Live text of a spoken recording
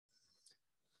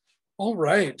All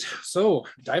right, so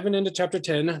diving into chapter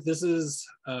 10. This is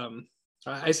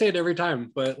I say it every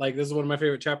time, but like this is one of my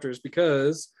favorite chapters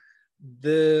because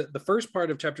the first part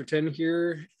of chapter 10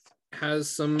 here has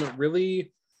some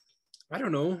really, I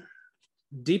don't know,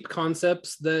 deep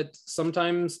concepts that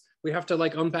sometimes we have to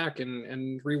like unpack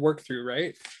and rework through,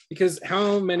 right? Because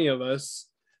how many of us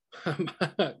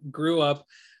grew up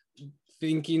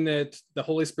thinking that the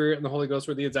Holy Spirit and the Holy Ghost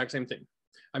were the exact same thing?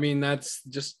 I mean, that's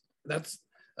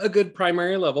a good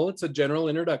primary level. It's a general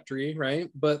introductory, right?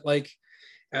 But like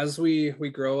as we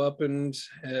grow up and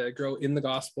grow in the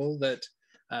gospel, that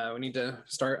we need to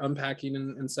start unpacking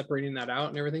and separating that out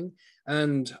and everything.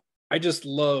 And I just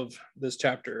love this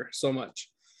chapter so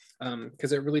much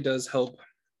because it really does help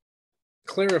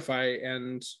clarify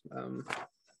and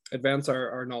advance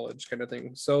our knowledge, kind of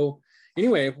thing. So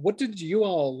anyway, what did you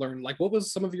all learn? Like, what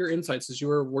was some of your insights as you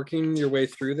were working your way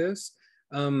through this?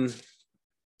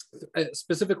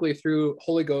 Specifically through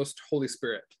Holy Ghost, Holy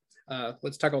Spirit.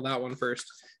 Let's tackle that one first,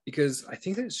 because I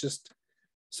think it's just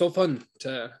so fun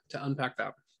to unpack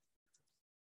that.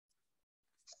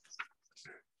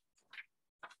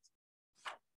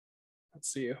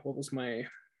 Let's see, what was my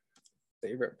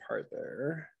favorite part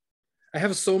there? I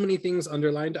have so many things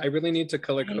underlined. I really need to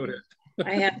color code it.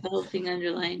 I have the whole thing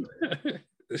underlined.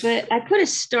 But I put a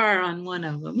star on one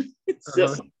of them.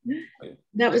 So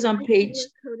that was on page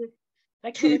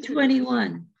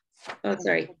 221. Oh,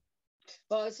 sorry.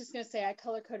 Well, I was just going to say, I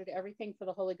color-coded everything for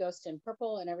the Holy Ghost in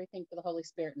purple and everything for the Holy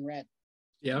Spirit in red.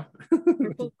 Yeah.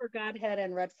 Purple for Godhead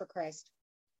and red for Christ.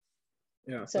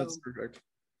 Yeah, so that's perfect.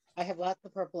 I have lots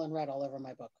of purple and red all over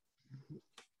my book.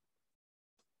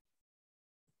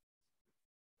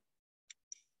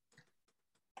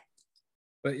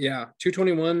 But yeah,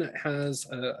 221 has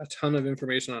a ton of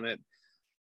information on it.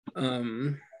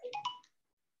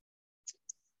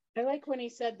 I like when he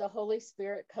said the Holy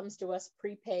Spirit comes to us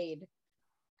prepaid.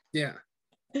 Yeah.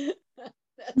 That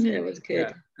was good.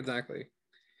 Yeah, exactly.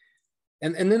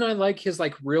 And then I like his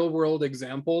like real world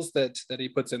examples that he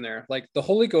puts in there. Like the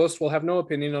Holy Ghost will have no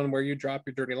opinion on where you drop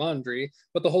your dirty laundry,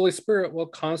 but the Holy Spirit will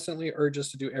constantly urge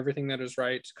us to do everything that is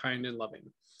right, kind, and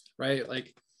loving. Right?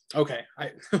 Like, okay,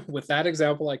 with that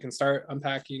example, I can start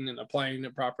unpacking and applying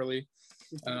it properly.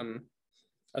 I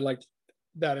liked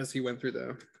that as he went through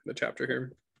the chapter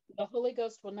here. The Holy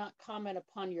Ghost will not comment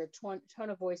upon your tone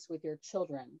of voice with your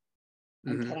children.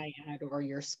 And can I add, or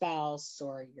your spouse,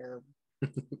 or your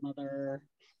mother?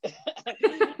 Holy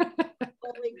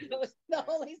Ghost, the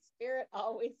Holy Spirit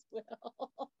always will.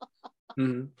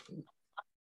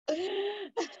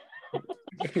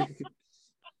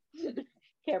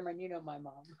 Cameron, you know my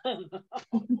mom.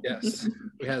 Yes,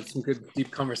 we had some good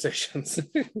deep conversations.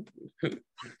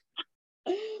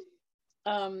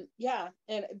 Yeah,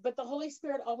 but the Holy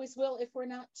Spirit always will if we're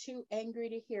not too angry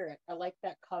to hear it. I like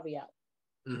that caveat.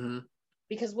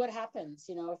 Because what happens,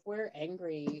 if we're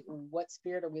angry, what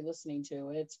spirit are we listening to?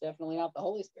 It's definitely not the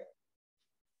Holy Spirit.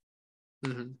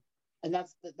 And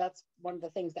that's one of the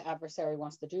things the adversary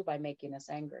wants to do by making us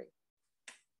angry.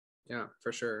 Yeah,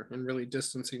 for sure. And really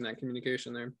distancing that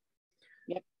communication there.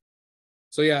 Yep.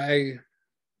 So yeah, I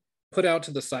put out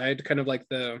to the side kind of like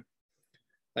the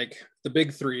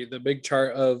big three, the big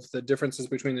chart of the differences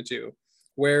between the two,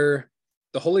 where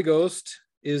the Holy Ghost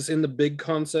is in the big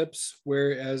concepts,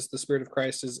 whereas the Spirit of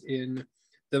Christ is in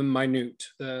the minute,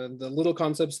 the little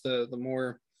concepts, the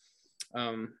more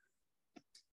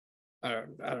I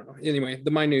don't know. Anyway, the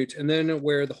minute. And then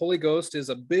where the Holy Ghost is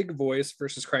a big voice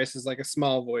versus Christ is like a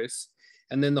small voice.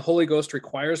 And then the Holy Ghost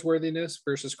requires worthiness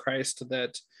versus Christ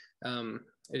that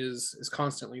is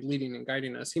constantly leading and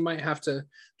guiding us. He might have to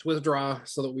withdraw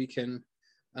so that we can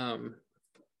come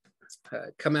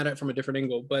at it from a different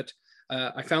angle. But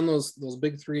I found those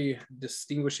big three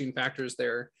distinguishing factors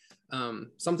there.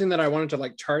 Something that I wanted to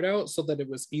like chart out so that it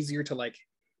was easier to like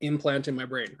implant in my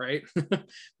brain, right?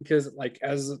 Because like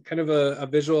as kind of a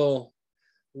visual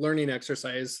learning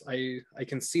exercise, I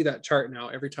can see that chart now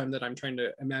every time that I'm trying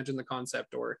to imagine the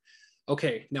concept, or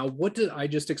okay, now what did I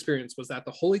just experience? Was that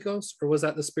the Holy Ghost or was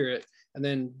that the Spirit? And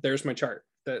then there's my chart.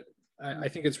 That I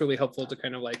think it's really helpful to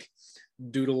kind of like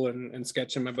doodle and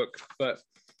sketch in my book. But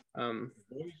that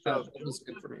was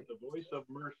good for me. The voice of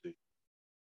mercy.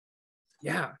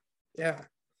 Yeah.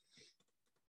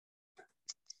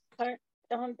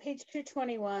 On page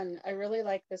 221, I really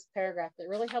like this paragraph. It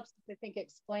really helps, I think,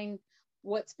 explain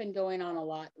what's been going on a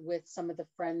lot with some of the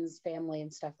friends, family,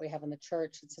 and stuff we have in the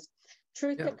church. It says,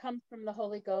 truth that comes from the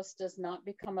Holy Ghost does not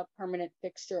become a permanent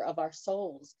fixture of our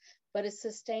souls, but is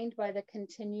sustained by the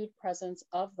continued presence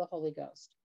of the Holy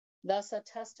Ghost. Thus, a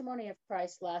testimony of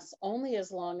Christ lasts only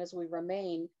as long as we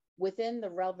remain within the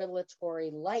revelatory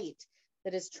light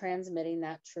that is transmitting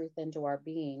that truth into our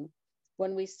being.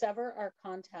 When we sever our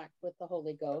contact with the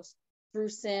Holy Ghost through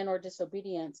sin or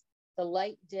disobedience, the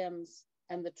light dims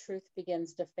and the truth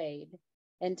begins to fade.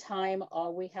 In time,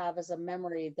 all we have is a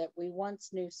memory that we once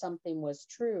knew something was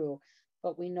true,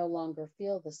 but we no longer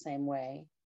feel the same way.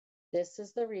 This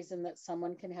is the reason that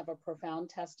someone can have a profound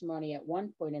testimony at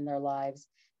one point in their lives,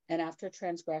 and after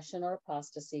transgression or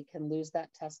apostasy can lose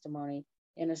that testimony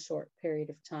in a short period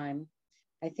of time.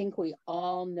 I think we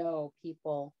all know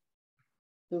people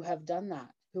who have done that,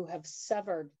 who have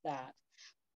severed that,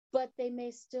 but they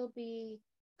may still be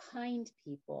kind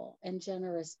people and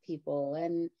generous people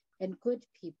and good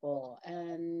people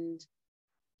and,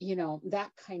 you know,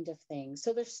 that kind of thing.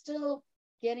 So they're still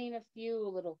getting a few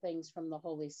little things from the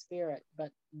Holy Spirit,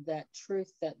 but that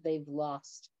truth that they've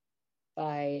lost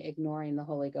by ignoring the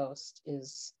Holy Ghost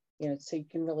is, you know, so you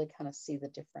can really kind of see the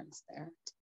difference there.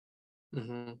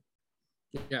 Mm-hmm.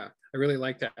 Yeah, I really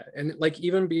like that. And like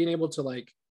even being able to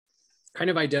like kind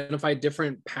of identify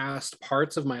different past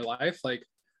parts of my life, like,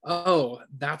 oh,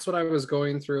 that's what I was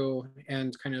going through,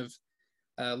 and kind of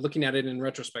looking at it in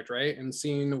retrospect, right? And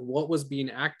seeing what was being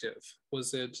active.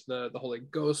 Was it the Holy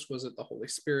Ghost? Was it the Holy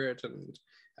Spirit?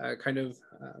 And kind of,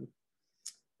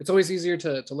 it's always easier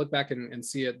to look back and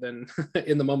see it than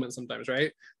in the moment sometimes,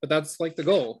 right? But that's like the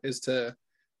goal, is to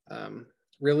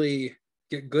really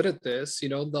get good at this. You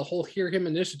know, the whole Hear Him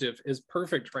initiative is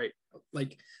perfect, right?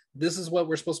 Like, this is what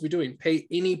we're supposed to be doing. Pay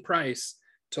any price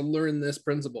to learn this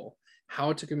principle,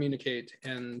 how to communicate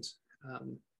and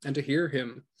to hear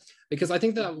Him. Because I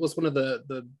think that was one of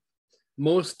the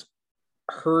most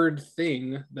heard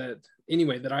thing that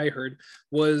I heard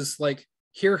was like,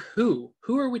 hear who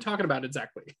are we talking about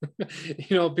exactly?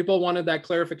 You know, people wanted that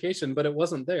clarification, but it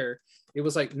wasn't there. It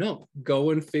was like, no,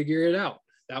 go and figure it out.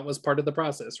 That was part of the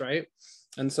process, right?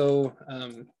 And so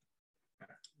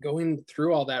going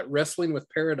through all that, wrestling with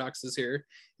paradoxes here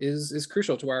is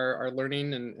crucial to our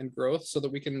learning and growth, so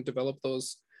that we can develop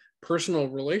those personal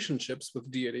relationships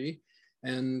with deity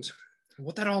and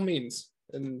what that all means.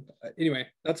 And anyway,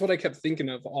 that's what I kept thinking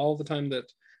of all the time that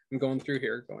I'm going through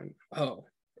here, going, oh,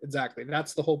 exactly.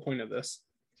 That's the whole point of this.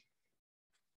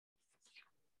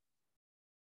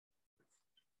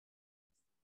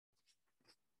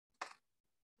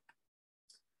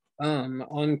 On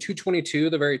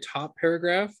 222, the very top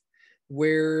paragraph,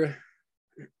 where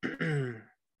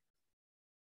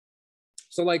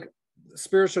so like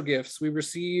spiritual gifts we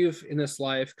receive in this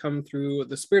life come through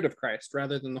the Spirit of Christ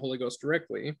rather than the Holy Ghost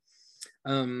directly.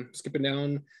 Skipping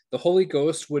down, the Holy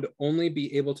Ghost would only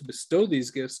be able to bestow these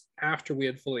gifts after we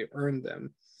had fully earned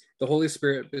them. The Holy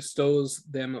Spirit bestows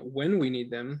them when we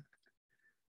need them,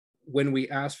 when we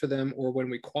ask for them, or when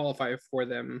we qualify for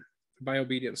them by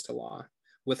obedience to law,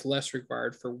 with less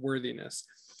regard for worthiness.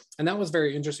 And that was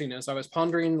very interesting as I was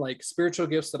pondering like spiritual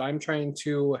gifts that I'm trying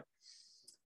to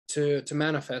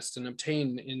manifest and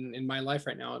obtain in my life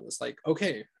right now. And it's like,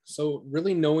 okay, so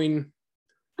really knowing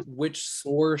which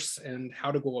source and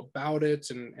how to go about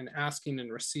it, and asking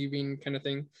and receiving kind of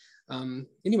thing.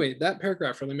 Anyway, that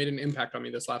paragraph really made an impact on me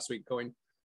this last week, going,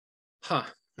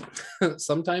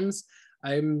 sometimes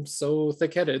I'm so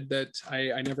thick-headed that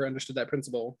I never understood that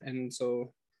principle. And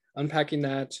so unpacking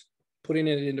that, putting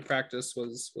it into practice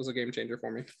was a game changer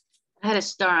for me. I had a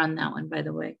star on that one, by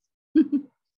the way.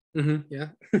 Mm-hmm, yeah.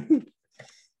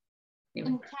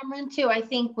 And Cameron, too, I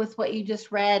think with what you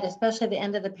just read, especially the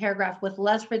end of the paragraph, with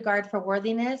less regard for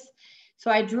worthiness. So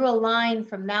I drew a line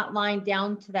from that line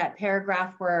down to that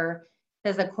paragraph where it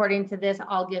says, according to this,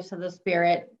 all gifts of the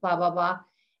Spirit, blah, blah, blah.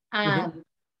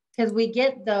 Because we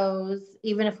get those,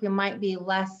 even if we might be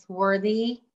less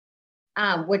worthy,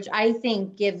 which I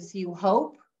think gives you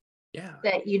hope. Yeah.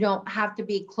 That you don't have to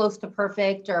be close to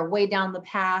perfect or way down the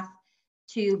path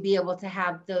to be able to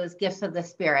have those gifts of the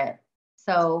Spirit.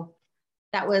 So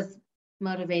that was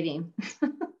motivating.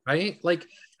 Right? Like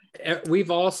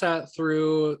we've all sat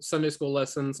through Sunday school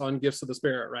lessons on gifts of the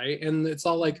Spirit, right? And it's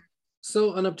all like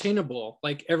so unobtainable.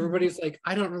 Like everybody's like,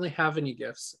 I don't really have any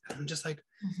gifts. And I'm just like,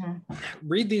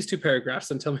 read these two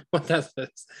paragraphs and tell me what that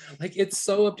is. Like, it's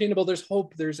so obtainable. There's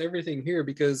hope. There's everything here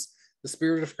because the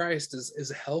Spirit of Christ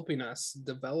is helping us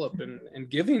develop and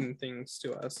giving things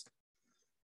to us.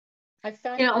 I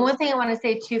found, you know, one thing I want to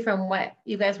say too, from what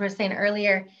you guys were saying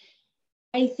earlier,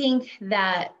 I think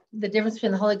that the difference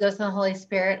between the Holy Ghost and the Holy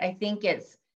Spirit, I think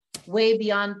it's way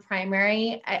beyond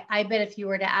primary. I bet if you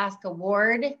were to ask a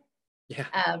ward,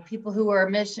 people who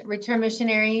are return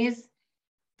missionaries,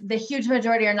 the huge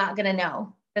majority are not going to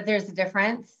know that there's a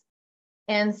difference.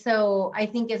 And so I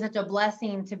think it's such a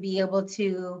blessing to be able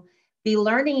to be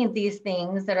learning these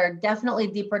things that are definitely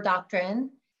deeper doctrine.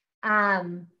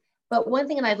 But one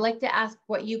thing, and I'd like to ask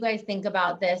what you guys think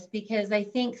about this, because I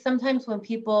think sometimes when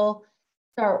people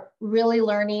start really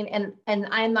learning, and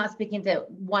I'm not speaking to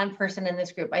one person in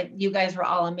this group, you guys were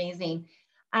all amazing.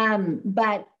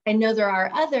 But I know there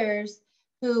are others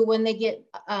who, when they get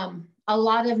a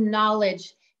lot of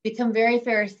knowledge, become very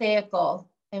pharisaical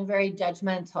and very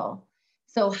judgmental.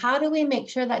 So how do we make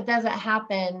sure that doesn't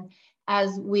happen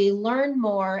as we learn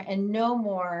more and know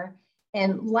more,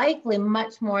 and likely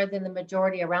much more than the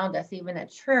majority around us, even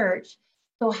at church?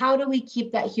 So how do we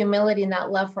keep that humility and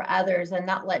that love for others and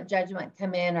not let judgment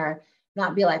come in, or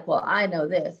not be like, well, I know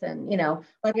this. And, you know,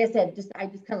 like I said, I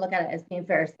just kind of look at it as being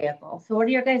pharisaical. So what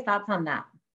are your guys' thoughts on that?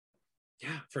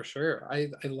 Yeah, for sure. I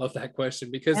love that question,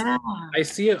 because Yeah. I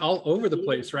see it all over the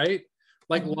place, right?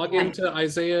 Like log Right. into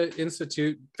Isaiah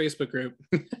Institute Facebook group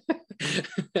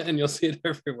and you'll see it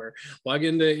everywhere. Log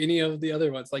into any of the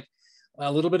other ones. Like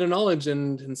a little bit of knowledge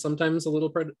and sometimes a little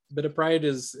bit of pride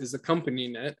is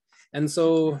accompanying it. And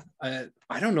so I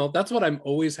don't know. That's what I'm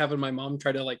always having my mom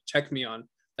try to like check me on.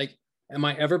 Like, am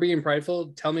I ever being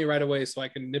prideful? Tell me right away so I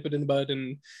can nip it in the bud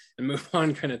and move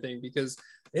on, kind of thing, because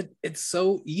it's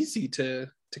so easy to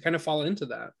kind of fall into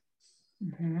that.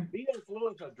 Mm-hmm. C.S.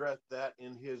 Lewis addressed that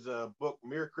in his book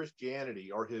Mere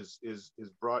Christianity, or his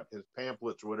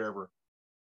pamphlets or whatever.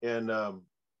 And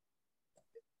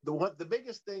the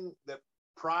biggest thing that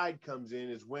pride comes in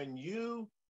is when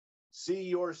you see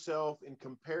yourself in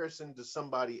comparison to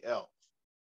somebody else.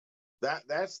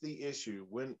 That's the issue.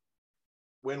 When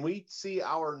we see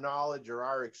our knowledge or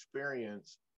our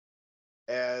experience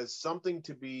as something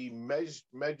to be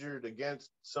measured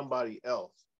against somebody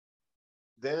else,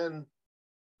 then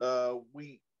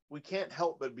we can't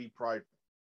help but be prideful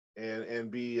and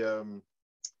be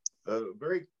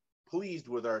very pleased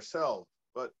with ourselves.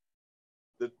 But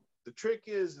the trick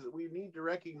is that we need to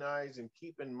recognize and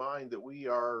keep in mind that we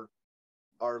are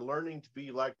learning to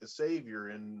be like the Savior,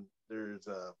 and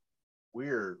we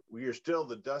are still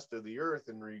the dust of the earth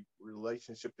in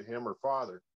relationship to Him or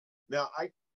Father. Now,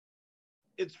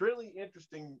 it's really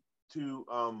interesting to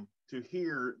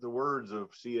hear the words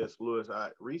of C.S. Lewis.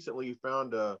 I recently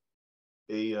found a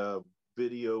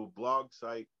video blog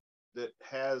site that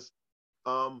has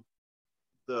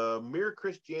the Mere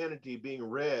Christianity being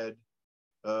read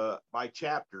by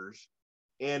chapters,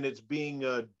 and it's being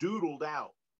doodled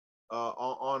out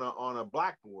on a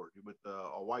blackboard with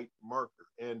a white marker,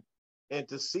 and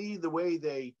to see the way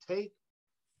they take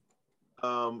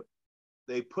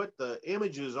they put the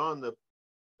images on the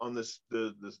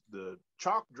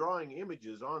chalk drawing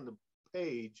images on the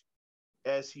page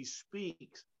as he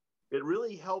speaks, it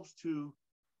really helps to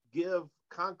give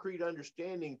concrete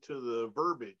understanding to the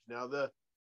verbiage. Now,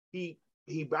 he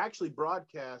actually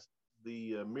broadcast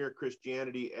the Mere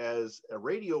Christianity as a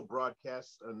radio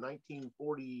broadcast in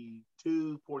 1942-43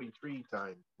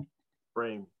 time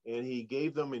frame, and he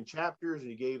gave them in chapters, and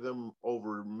he gave them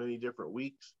over many different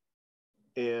weeks,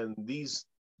 and these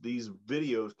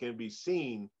videos can be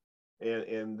seen,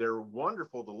 and they're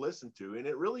wonderful to listen to, and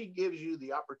it really gives you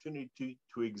the opportunity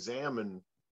to examine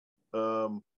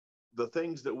the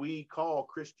things that we call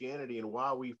Christianity and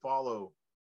why we follow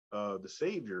the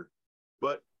Savior.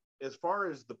 But as far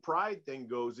as the pride thing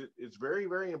goes, it's very,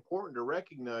 very important to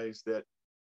recognize that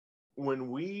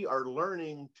when we are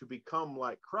learning to become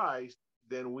like Christ,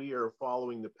 then we are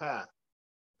following the path.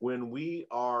 When we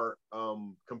are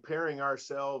comparing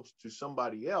ourselves to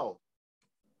somebody else,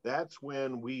 that's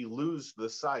when we lose the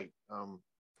sight.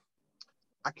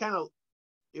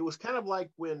 It was kind of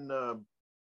like when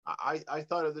I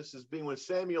thought of this as being when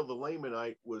Samuel the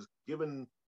Lamanite was given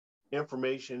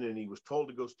information and he was told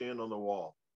to go stand on the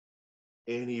wall.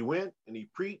 And he went and he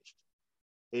preached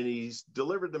and he's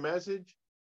delivered the message.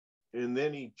 And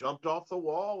then he jumped off the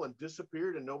wall and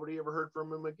disappeared, and nobody ever heard from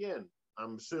him again.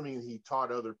 I'm assuming he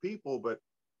taught other people, but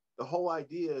the whole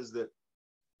idea is that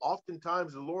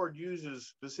oftentimes the Lord uses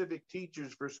specific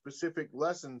teachers for specific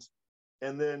lessons,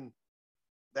 and then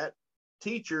that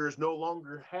teacher no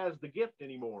longer has the gift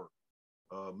anymore.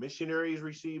 Missionaries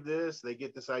receive this, they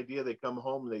get this idea, they come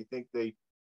home and they think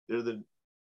they're the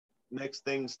next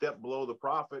thing, step below the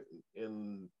prophet,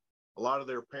 and a lot of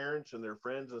their parents and their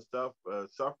friends and stuff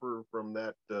suffer from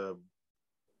that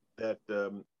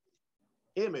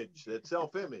image, that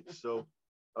self-image. So,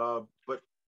 but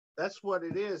that's what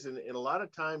it is. And a lot of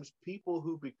times people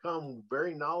who become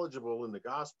very knowledgeable in the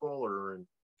gospel or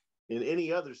in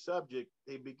any other subject,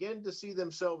 they begin to see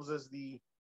themselves as the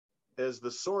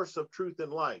source of truth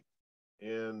and light,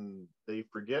 and they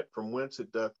forget from whence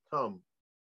it doth come.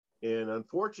 And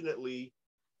unfortunately,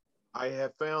 I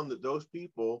have found that those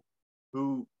people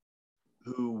who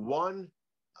one,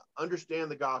 understand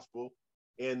the gospel,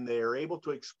 and they're able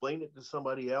to explain it to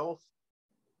somebody else,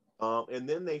 and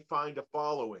then they find a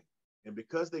following. And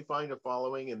because they find a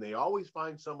following, and they always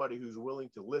find somebody who's willing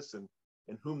to listen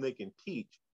and whom they can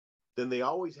teach, then they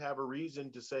always have a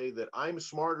reason to say that I'm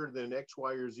smarter than X,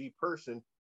 Y, or Z person,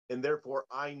 and therefore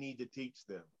I need to teach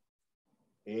them.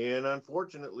 And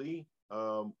unfortunately,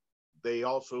 they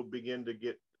also begin to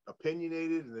get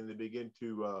opinionated, and then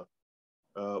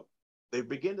they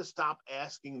begin to stop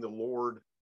asking the Lord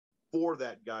for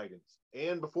that guidance.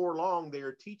 And before long, they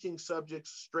are teaching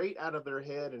subjects straight out of their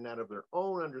head and out of their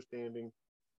own understanding.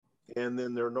 And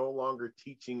then they're no longer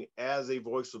teaching as a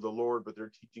voice of the Lord, but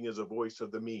they're teaching as a voice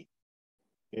of the me.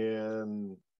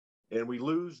 And we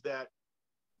lose that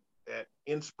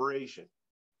inspiration.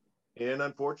 And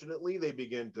unfortunately, they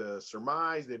begin to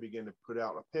surmise, they begin to put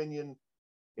out opinion,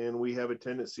 and we have a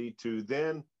tendency to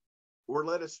then we're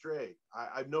led astray.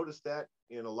 I've noticed that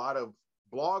in a lot of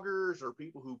bloggers or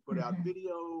people who put out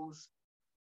videos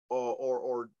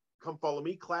or come follow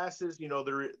me classes. You know,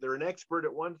 they're an expert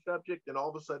at one subject, and all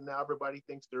of a sudden now everybody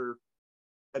thinks they're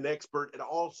an expert at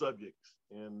all subjects,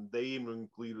 and they even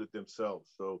include it themselves.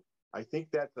 So I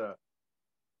think that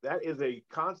is a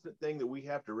constant thing that we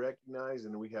have to recognize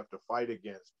and we have to fight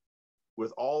against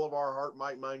with all of our heart,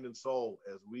 might, mind, and soul,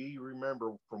 as we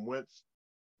remember from whence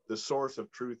the source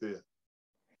of truth is.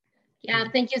 Yeah,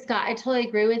 thank you, Scott. I totally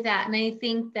agree with that. And I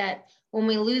think that when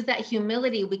we lose that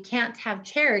humility, we can't have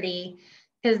charity,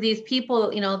 because these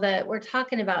people, you know, that we're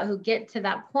talking about who get to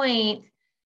that point,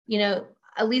 you know,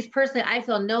 at least personally, I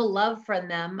feel no love from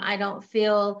them. I don't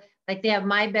feel like they have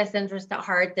my best interest at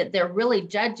heart, that they're really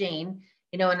judging,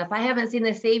 you know, and if I haven't seen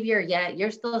the Savior yet,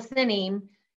 you're still sinning,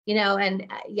 you know, and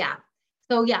yeah.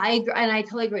 So yeah, I agree, and I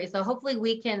totally agree. So hopefully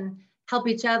we can help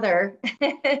each other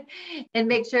and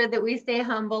make sure that we stay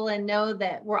humble and know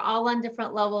that we're all on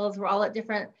different levels. We're all at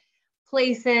different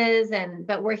places,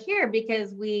 but we're here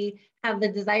because we have the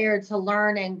desire to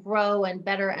learn and grow and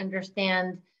better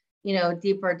understand, you know,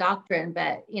 deeper doctrine.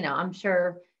 But, you know, I'm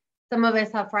sure some of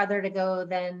us have farther to go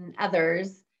than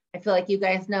others. I feel like you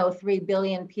guys know 3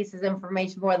 billion pieces of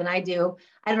information more than I do.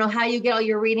 I don't know how you get all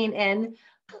your reading in.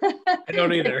 I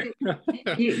don't either.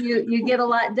 you get a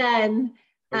lot done.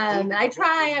 I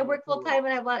try. I work full time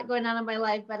and I have a lot going on in my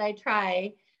life, but I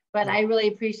try. But I really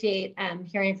appreciate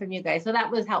hearing from you guys. So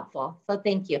that was helpful. So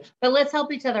thank you. But let's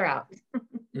help each other out.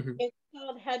 It's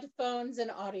called headphones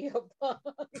and audio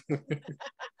books.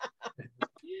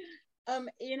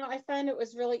 You know, I found it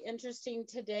was really interesting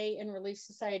today in Relief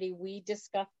Society. We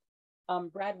discussed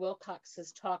Brad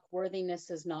Wilcox's talk, "Worthiness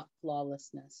is not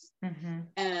flawlessness."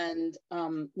 And,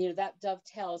 you know, that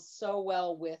dovetails so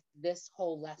well with this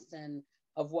whole lesson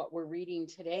of what we're reading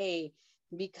today,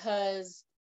 because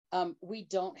we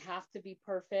don't have to be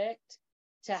perfect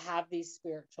to have these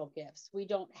spiritual gifts. We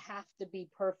don't have to be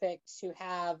perfect to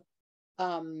have,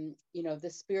 you know, the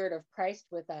Spirit of Christ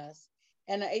with us.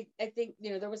 And I think,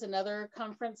 you know, there was another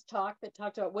conference talk that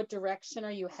talked about what direction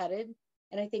are you headed?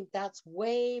 And I think that's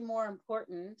way more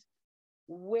important.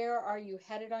 Where are you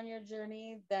headed on your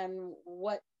journey than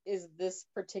what is this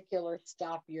particular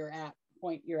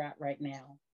point you're at right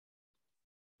now?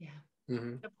 Yeah,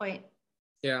 Good point.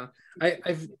 Yeah,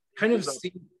 I've kind of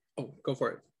seen. Oh, go for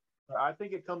it. I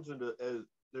think it comes into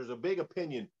there's a big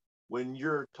opinion when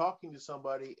you're talking to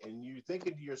somebody and you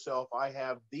thinking to yourself, I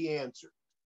have the answer,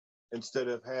 instead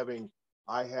of having,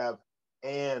 I have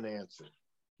an answer.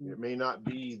 It may not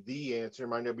be the answer, it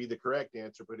might not be the correct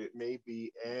answer, but it may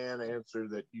be an answer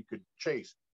that you could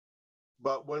chase.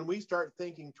 But when we start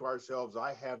thinking to ourselves,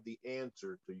 I have the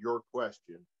answer to your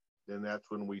question, then that's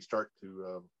when we start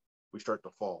to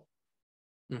fall.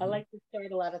 I like to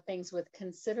start a lot of things with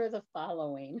consider the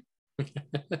following.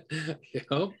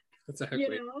 Yep, exactly.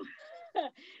 You know,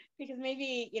 because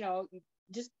maybe, you know,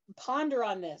 just ponder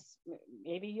on this.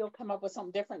 Maybe you'll come up with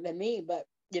something different than me, but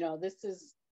you know, this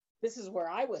is where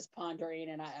I was pondering,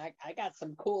 and I got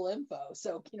some cool info.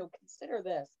 So, you know, consider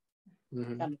this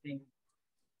kind of thing.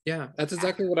 Yeah, that's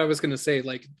exactly what I was going to say.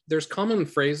 Like, there's common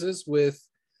phrases with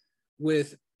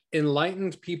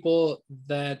enlightened people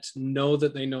that know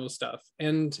that they know stuff,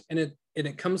 and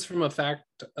it comes from a fact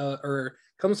or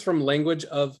comes from language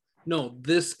of, no,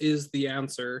 this is the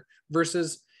answer,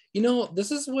 versus, you know,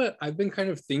 this is what I've been kind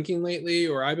of thinking lately,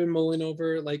 or I've been mulling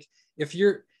over. Like, if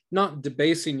you're not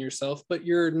debasing yourself, but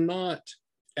you're not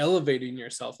elevating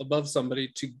yourself above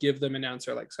somebody to give them an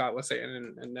answer, like Scott was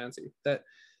saying, and Nancy, that,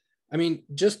 I mean,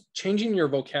 just changing your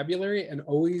vocabulary and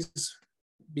always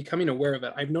becoming aware of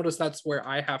it. I've noticed that's where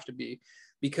I have to be,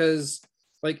 because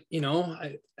like,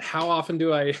 how often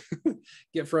do I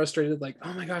get frustrated? Like,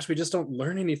 oh my gosh, we just don't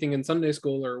learn anything in Sunday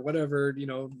school or whatever.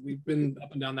 We've been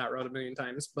up and down that road a million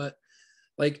times, but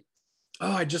like,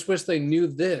 oh, I just wish they knew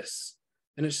this.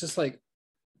 And it's just like,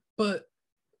 but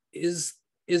is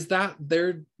that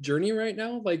their journey right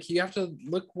now? Like, you have to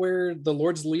look where the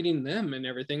Lord's leading them and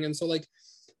everything. And so like,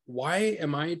 why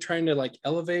am I trying to like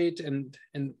elevate, and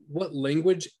what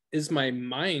language is my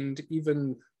mind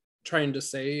even trying to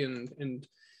say? And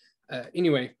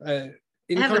anyway, I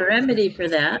have a remedy for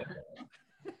that.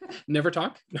 Never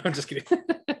talk. No, I'm just kidding.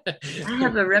 I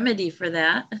have a remedy for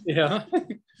that. Yeah.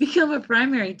 Become a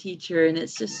primary teacher, and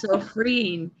it's just so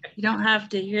freeing. You don't have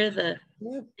to hear the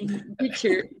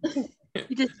teacher.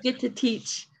 You just get to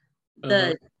teach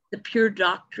the pure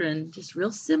doctrine, just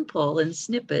real simple and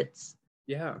snippets.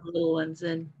 Yeah. Little ones,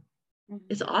 and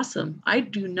it's awesome. I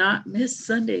do not miss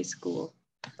Sunday school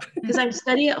because I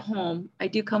study at home. I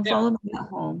do come follow me at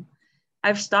home.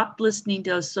 I've stopped listening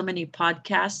to so many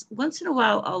podcasts. Once in a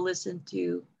while, I'll listen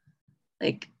to,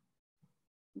 like,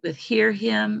 with Hear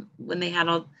Him when they had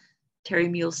all Terry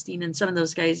Muhlstein and some of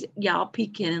those guys. Yeah, I'll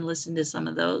peek in and listen to some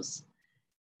of those.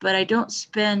 But I don't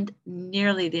spend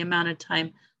nearly the amount of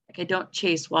time. Like, I don't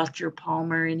chase Walter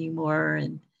Palmer anymore.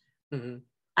 And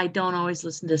I don't always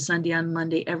listen to Sunday on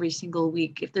Monday every single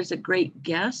week. If there's a great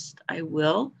guest, I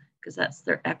will, because that's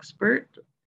their expert.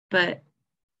 But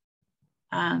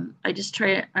I just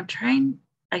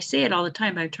I say it all the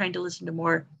time, I'm trying to listen to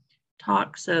more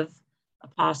talks of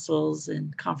apostles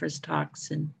and conference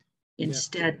talks and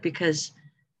instead, because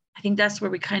I think that's where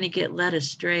we kind of get led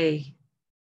astray.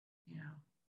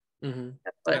 But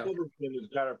Halverson has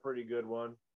got a pretty good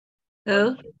one.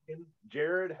 Who?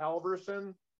 Jared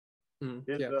Halverson.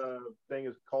 His thing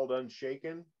is called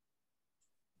Unshaken.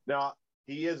 Now,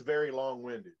 he is very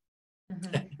long-winded.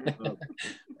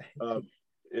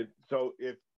 So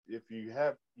if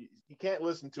you can't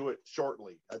listen to it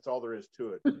shortly. That's all there is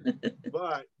to it.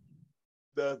 But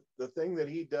the thing that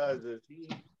he does is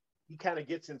he kind of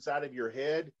gets inside of your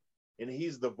head, and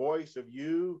he's the voice of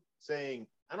you saying,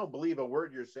 I don't believe a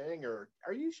word you're saying, or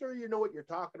are you sure you know what you're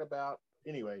talking about?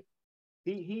 Anyway,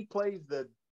 he plays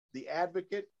the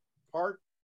advocate part.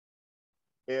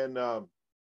 And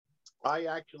I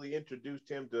actually introduced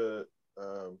him to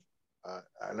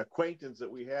an acquaintance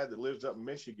that we had that lives up in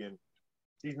Michigan.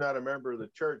 He's not a member of the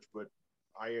church, but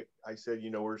I said,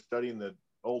 we're studying the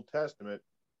Old Testament.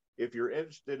 If you're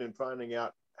interested in finding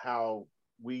out how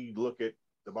we look at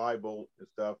the Bible and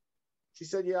stuff, she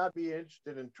said, yeah, I'd be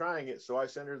interested in trying it. So I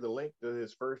sent her the link to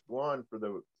his first one for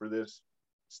this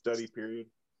study period,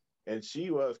 and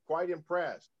she was quite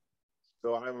impressed.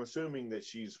 So I'm assuming that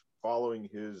she's following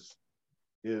his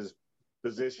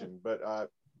position, but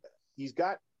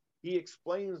he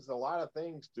explains a lot of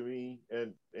things to me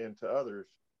and to others,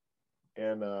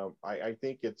 and I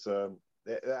think it's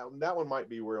that one might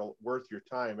be worth your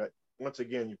time. Once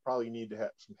again, you probably need to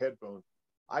have some headphones.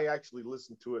 I actually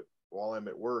listen to it while I'm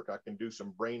at work. I can do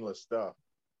some brainless stuff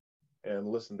and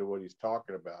listen to what he's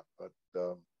talking about. But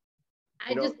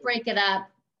I just break it up.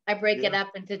 I break it up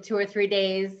into 2 or 3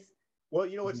 days. Well,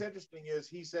 what's interesting is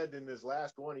he said in his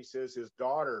last one, he says his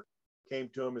daughter came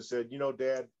to him and said,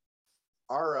 Dad,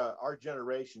 our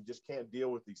generation just can't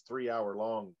deal with these 3-hour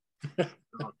long.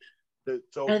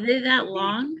 So are they that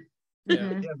long?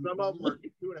 Yeah, some of them are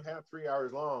 2.5, 3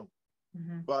 hours long.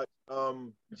 But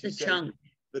she said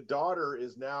the daughter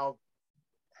is now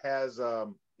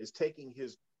is taking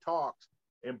his talks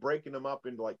and breaking them up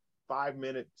into like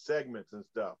 5-minute segments and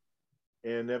stuff.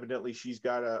 And evidently she's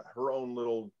got her own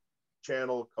little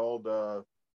channel called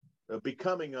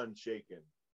Becoming Unshaken.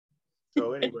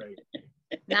 So anyway.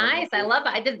 Nice. I love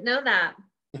it. I didn't know that.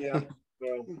 Yeah.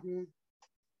 So,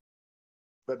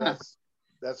 but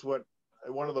that's what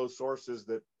one of those sources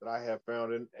that I have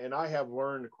found, and I have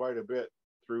learned quite a bit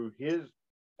through his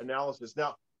analysis.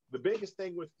 Now, the biggest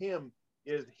thing with him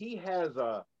is he has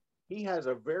a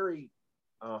very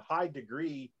high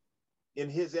degree in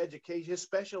his education. His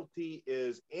specialty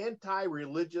is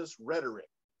anti-religious rhetoric.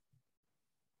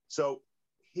 So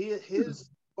his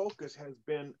focus has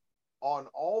been on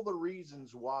all the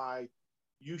reasons why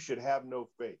you should have no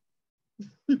faith.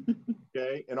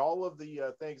 Okay, and all of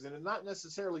the things, and not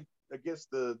necessarily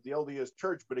against the LDS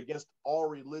church, but against all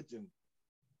religion.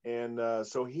 And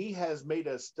so he has made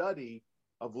a study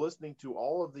of listening to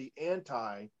all of the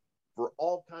anti for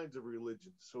all kinds of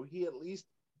religions. So he at least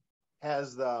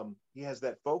has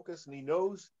that focus, and he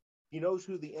knows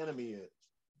who the enemy is,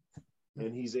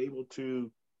 and he's able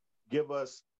to give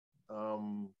us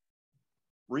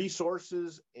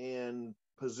resources and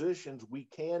positions we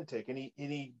can take, and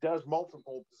he does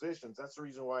multiple positions. That's the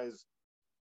reason why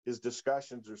his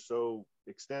discussions are so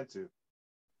extensive.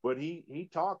 But he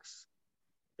talks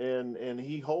and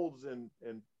he holds and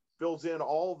fills in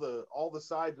all the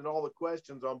sides and all the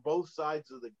questions on both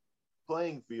sides of the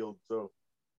playing field. So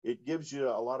it gives you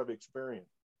a lot of experience.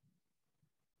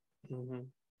 Mm-hmm.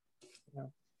 Yeah.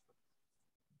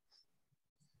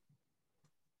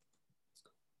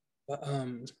 But,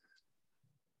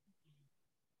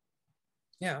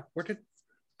 yeah, where did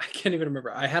I can't even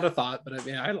remember. I had a thought, but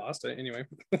I lost it anyway.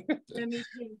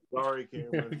 Sorry,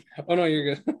 Cameron. Oh no,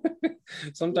 you're good.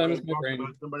 Sometimes my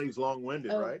brain. Somebody's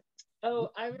long-winded, Oh. right? Oh,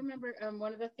 I remember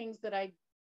one of the things that I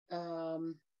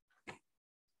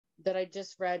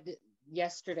just read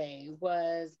yesterday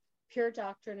was pure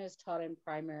doctrine is taught in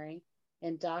primary,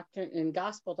 and doctrine and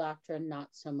gospel doctrine not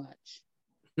so much.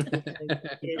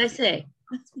 I say.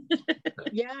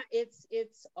 Yeah,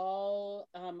 it's all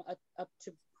up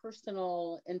to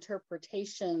personal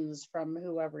interpretations from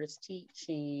whoever's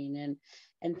teaching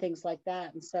and things like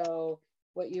that. And so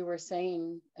what you were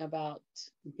saying about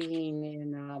being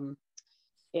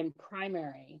in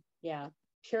primary, yeah,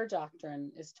 pure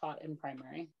doctrine is taught in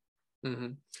primary.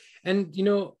 Mm-hmm. And you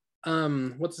know,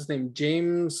 what's his name?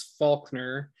 James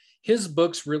Faulkner. His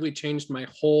books really changed my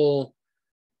whole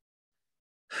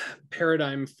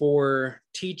paradigm for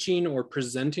teaching or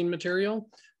presenting material,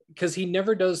 because he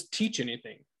never does teach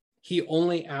anything. He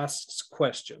only asks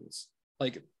questions.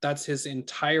 Like that's his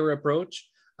entire approach.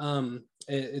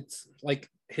 It's like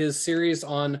his series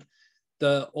on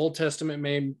the Old Testament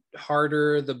made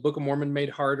harder, the Book of Mormon made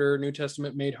harder, New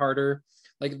Testament made harder.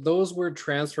 Like those were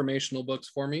transformational books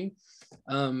for me.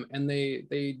 And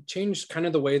they changed kind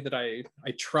of the way that I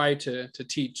try to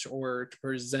teach or to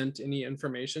present any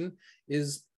information.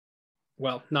 Is,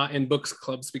 well, not in books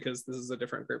clubs because this is a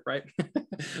different group, right?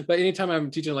 But anytime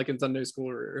I'm teaching like in Sunday school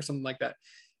or something like that,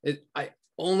 I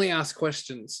only ask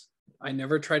questions. I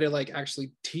never try to like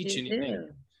actually teach anything.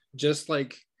 Just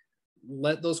like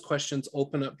let those questions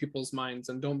open up people's minds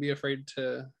and don't be afraid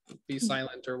to be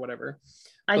silent or whatever.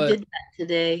 I did that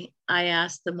today. I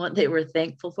asked them what they were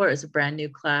thankful for. It was a brand new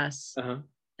class.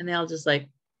 And they all just like,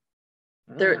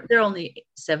 they're only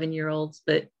 7-year-olds,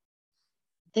 but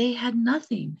they had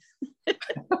nothing. It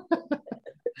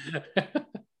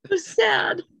was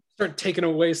sad. Start taking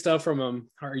away stuff from them.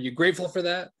 Are you grateful for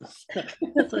that?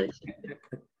 That's what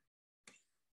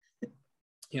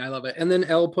yeah, I love it. And then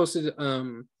Elle posted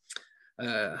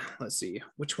let's see,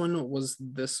 which one was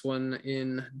this one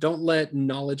in Don't Let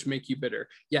Knowledge Make You Bitter.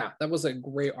 Yeah, that was a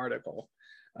great article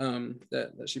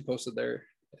that she posted there.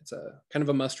 It's a kind of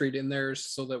a must read in there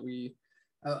so that we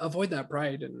avoid that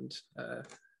pride and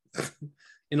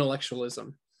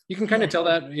intellectualism. You can kind of tell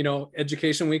that, you know,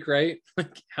 education week, right?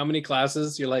 Like how many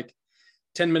classes you're like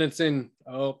 10 minutes in,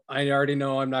 oh, I already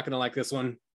know I'm not going to like this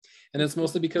one. And it's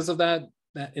mostly because of that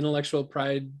intellectual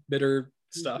pride, bitter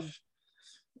stuff.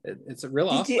 It's a real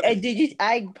awesome. Did you?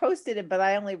 I posted it, but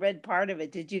I only read part of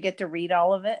it. Did you get to read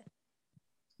all of it?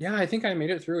 Yeah, I think I made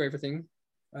it through everything.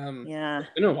 Yeah. It's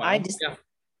been a while.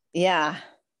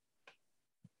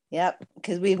 Yep,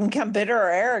 because we become bitter or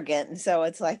arrogant. And so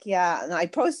it's like, yeah, and I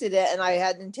posted it and I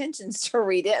had intentions to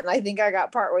read it. And I think I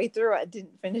got partway through it. I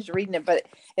didn't finish reading it, but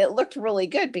it looked really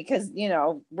good because, you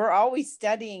know, we're always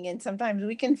studying and sometimes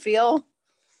we can feel,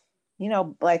 you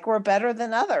know, like we're better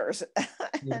than others.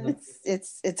 And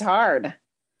it's hard.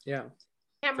 Yeah.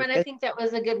 Cameron, I think that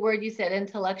was a good word you said,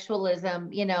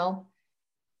 intellectualism. You know,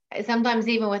 sometimes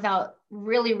even without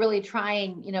really, really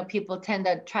trying, you know, people tend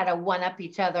to try to one up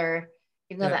each other,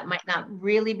 even though that might not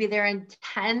really be their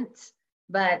intent,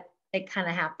 but it kind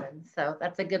of happens. So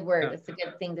that's a good word. It's a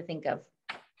good thing to think of.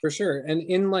 For sure. And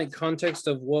in like context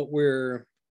of what we're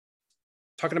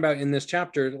talking about in this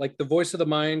chapter, like the voice of the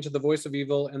mind, the voice of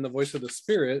evil, and the voice of the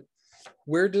spirit,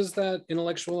 where does that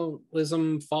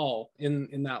intellectualism fall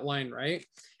in that line, right?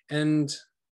 And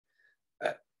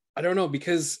I don't know,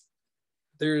 because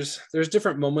there's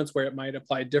different moments where it might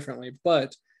apply differently,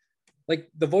 but like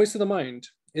the voice of the mind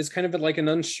is kind of like an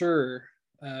unsure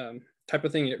type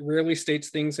of thing. It rarely states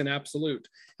things in absolute.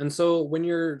 And so when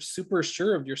you're super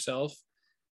sure of yourself,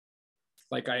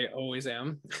 like I always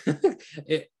am,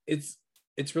 it's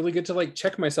really good to like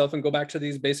check myself and go back to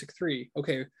these basic three.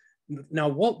 Okay, now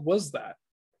what was that?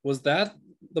 Was that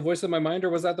the voice of my mind or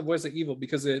was that the voice of evil?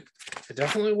 Because it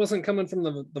definitely wasn't coming from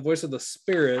the voice of the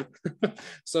spirit.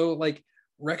 So like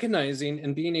recognizing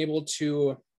and being able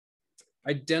to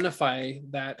identify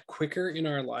that quicker in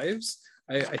our lives,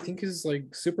 I think is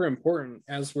like super important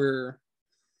as we're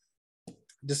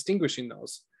distinguishing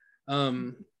those.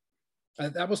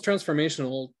 That was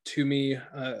transformational to me,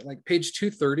 like page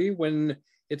 230, when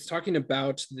it's talking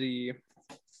about the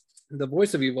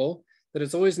voice of evil. that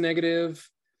it's always negative,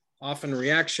 often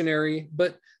reactionary.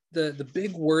 But the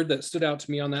big word that stood out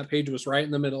to me on that page was right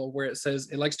in the middle, where it says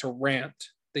it likes to rant.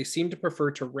 They seem to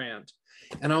prefer to rant.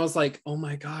 And I was like, oh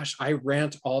my gosh, I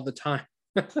rant all the time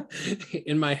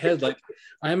in my head. Like,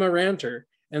 I'm a ranter.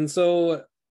 And so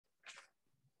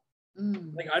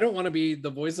like, I don't want to be the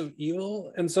voice of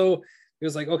evil. And so it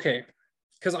was like, okay,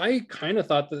 because I kind of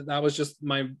thought that that was just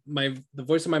the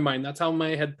voice of my mind. That's how my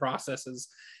head processes.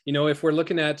 You know, if we're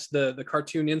looking at the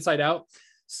cartoon Inside Out,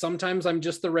 sometimes I'm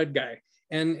just the red guy,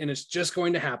 and it's just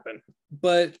going to happen.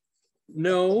 But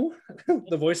no,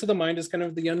 the voice of the mind is kind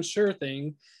of the unsure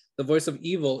thing. The voice of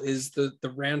evil is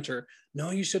the ranter. No,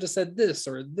 you should have said this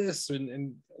or this,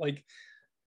 and like,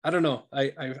 I don't know.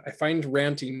 I find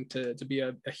ranting to be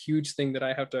a huge thing that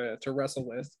I have to wrestle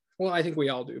with. Well, I think we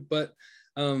all do, but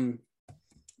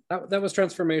that was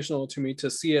transformational to me,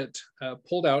 to see it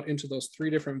pulled out into those three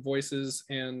different voices,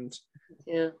 and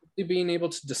being able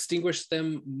to distinguish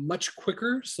them much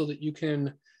quicker so that you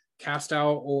can cast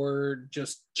out or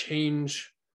just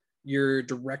change your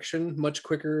direction much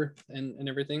quicker, and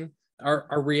everything.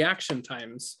 Our reaction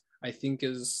times, I think,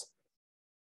 is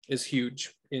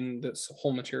huge in this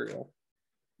whole material.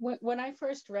 When I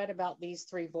first read about these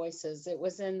three voices, it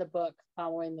was in the book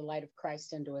Following the Light of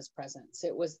Christ into His Presence.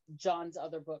 It was John's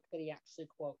other book that he actually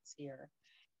quotes here.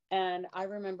 And I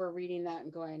remember reading that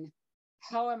and going,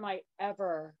 how am I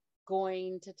ever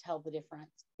going to tell the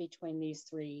difference between these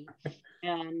three?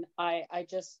 And I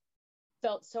just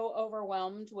felt so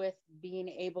overwhelmed with being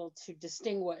able to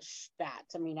distinguish that.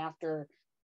 I mean, after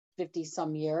 50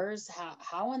 some years,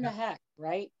 how in the heck,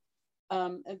 right?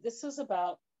 This was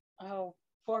about,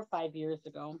 4 or 5 years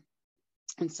ago.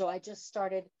 And so I just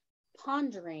started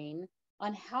pondering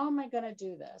on, how am I going to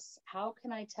do this? How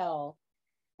can I tell?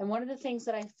 And one of the things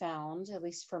that I found, at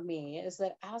least for me, is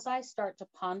that as I start to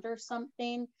ponder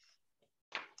something,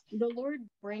 the Lord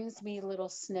brings me little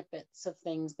snippets of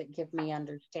things that give me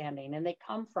understanding, and they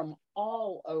come from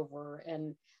all over,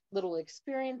 and little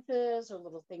experiences or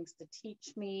little things to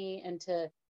teach me and to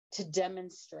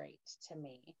demonstrate to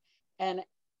me. And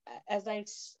as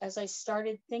I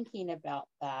started thinking about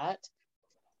that,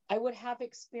 I would have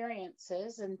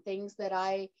experiences and things that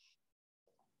I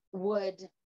would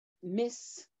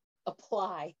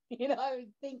misapply. I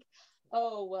would think,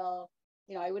 oh, well,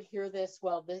 I would hear this,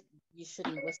 well, you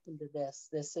shouldn't listen to this.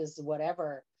 This is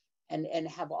whatever, and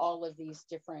have all of these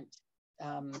different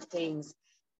things.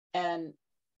 And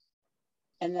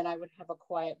then I would have a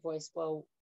quiet voice, well,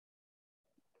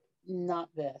 not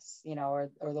this,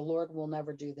 or the Lord will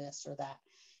never do this or that.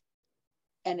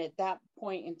 And at that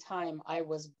point in time, I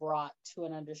was brought to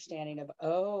an understanding of,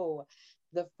 oh,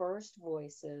 the first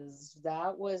voices,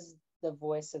 that was the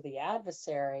voice of the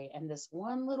adversary. And this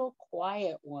one little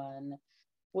quiet one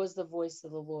was the voice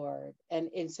of the Lord.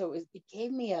 And so it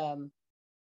gave me an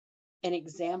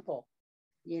example,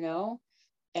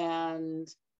 and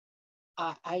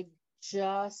I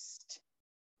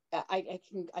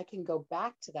can go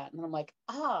back to that, and I'm like,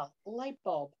 light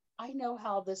bulb, I know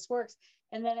how this works.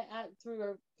 And then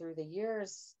through the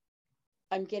years,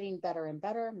 I'm getting better and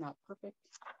better. I'm not perfect.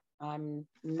 I'm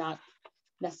not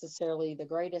necessarily the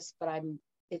greatest, but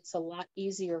it's a lot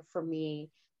easier for me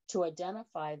to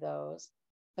identify those,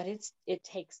 but it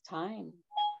takes time.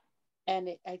 And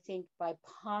I think by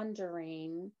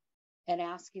pondering and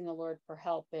asking the Lord for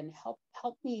help, and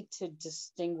help me to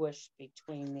distinguish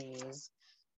between these,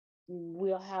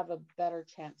 we'll have a better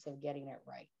chance of getting it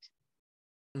right.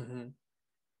 Mm-hmm.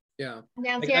 Yeah.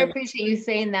 Nancy, I appreciate you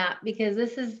saying that, because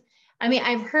this is,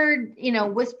 I've heard,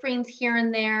 whisperings here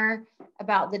and there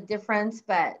about the difference,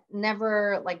 but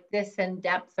never like this in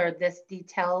depth or this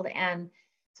detailed. And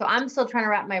so I'm still trying to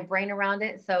wrap my brain around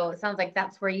it. So it sounds like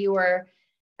that's where you were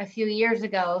a few years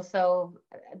ago. So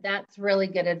that's really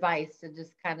good advice to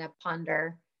just kind of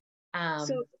ponder.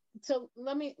 So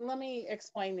let me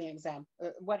explain the example.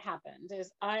 What happened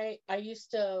is I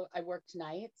worked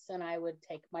nights, and I would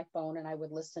take my phone and I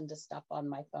would listen to stuff on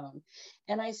my phone,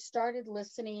 and I started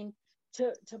listening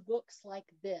to books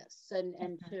like this,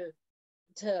 and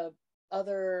to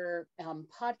other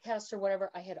podcasts or whatever.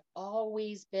 I had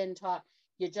always been taught,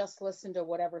 you just listen to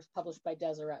whatever's published by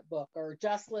Deseret Book, or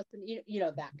just listen,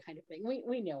 that kind of thing.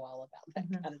 We know all about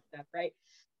that kind of stuff, right?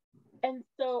 And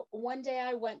so one day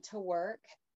I went to work,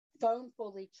 phone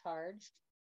fully charged.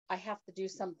 I have to do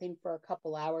something for a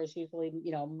couple hours. Usually,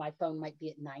 my phone might be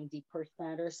at 90%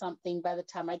 or something by the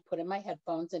time I'd put in my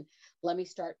headphones and let me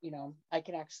start, I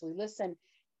can actually listen.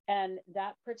 And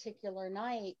that particular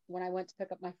night, when I went to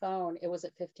pick up my phone, it was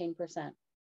at 15%.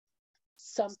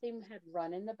 Something had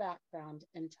run in the background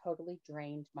and totally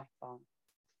drained my phone.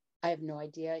 I have no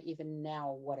idea even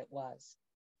now what it was.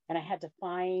 And I had to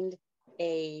find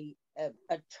a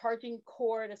charging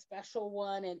cord, a special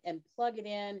one, and plug it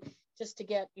in just to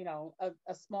get,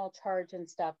 a small charge and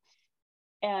stuff.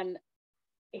 And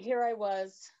here I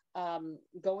was,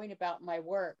 going about my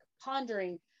work,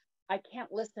 pondering, I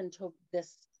can't listen to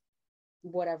this,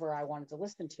 whatever I wanted to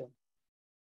listen to.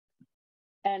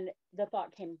 And the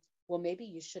thought came, well, maybe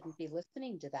you shouldn't be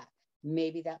listening to that.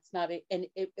 Maybe that's not it. And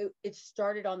it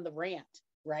started on the rant,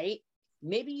 right?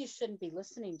 Maybe you shouldn't be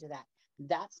listening to that.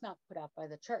 That's not put out by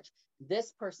the church.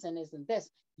 This person isn't this.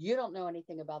 You don't know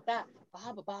anything about that.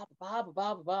 Blah, blah, blah, blah,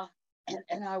 blah, blah, blah.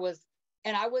 And I was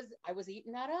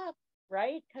eating that up,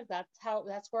 right? Because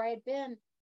that's where I had been.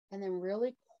 And then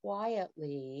really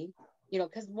quietly,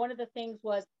 because one of the things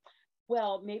was,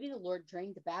 well, maybe the Lord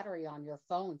drained the battery on your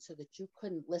phone so that you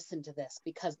couldn't listen to this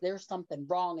because there's something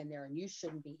wrong in there and you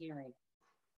shouldn't be hearing it.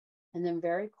 And then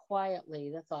very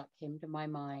quietly, the thought came to my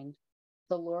mind,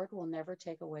 the Lord will never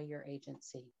take away your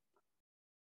agency.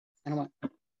 And I went,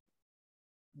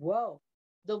 whoa,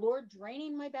 the Lord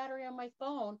draining my battery on my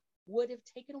phone would have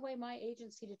taken away my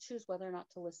agency to choose whether or not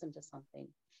to listen to something.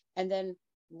 And then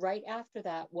right after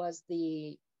that was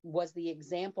the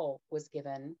example was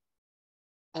given.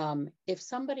 If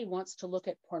somebody wants to look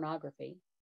at pornography,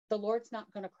 the Lord's not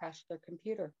going to crash their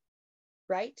computer,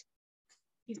 right?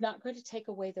 He's not going to take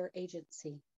away their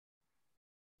agency.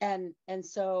 And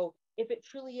so if it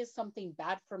truly is something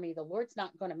bad for me, the Lord's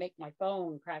not going to make my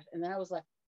phone crash. And then I was like,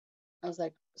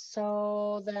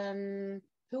 so then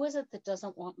who is it that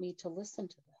doesn't want me to listen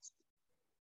to this?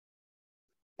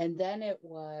 And then it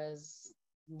was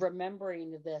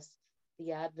remembering the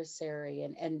adversary,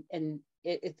 and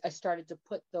I started to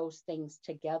put those things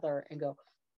together and go,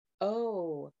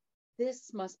 oh,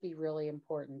 this must be really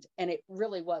important. And it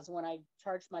really was. When I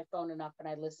charged my phone enough and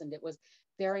I listened, it was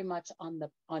very much on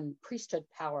priesthood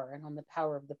power and on the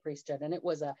power of the priesthood. And it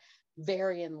was a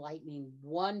very enlightening,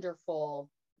 wonderful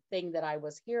thing that I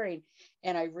was hearing.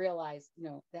 And I realized,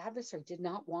 the adversary did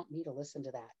not want me to listen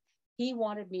to that. He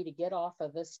wanted me to get off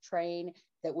of this train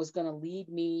that was going to lead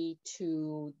me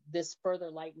to this further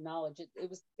light and knowledge. It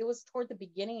was toward the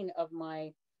beginning of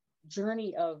my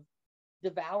journey of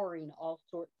devouring all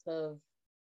sorts of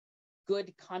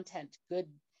good content, good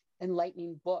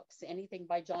enlightening books, anything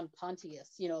by John Pontius,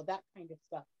 that kind of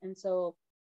stuff. And so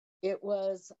it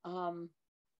was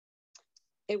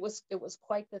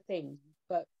quite the thing,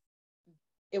 but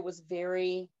it was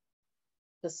the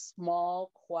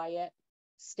small, quiet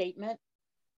statement.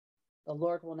 The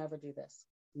Lord will never do this.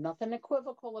 Nothing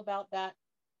equivocal about that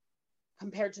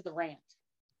compared to the rant,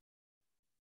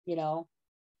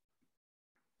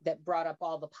 that brought up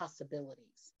all the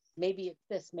possibilities. Maybe it's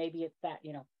this, maybe it's that,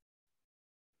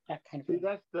 that kind of thing.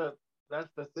 That's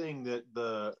the thing, that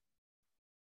the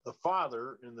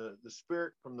Father and the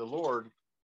Spirit from the Lord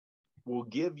will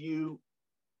give you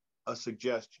a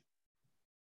suggestion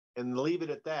and leave it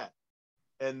at that.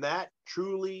 And that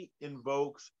truly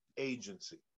invokes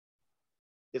agency.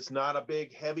 It's not a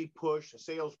big, heavy push, a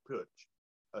sales pitch.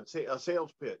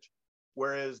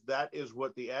 Whereas that is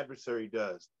what the adversary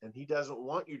does. And he doesn't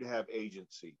want you to have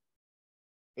agency.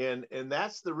 And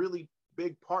that's the really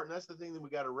big part. And that's the thing that we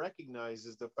got to recognize,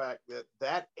 is the fact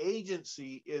that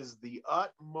agency is the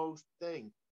utmost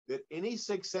thing, that any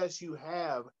success you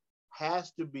have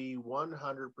has to be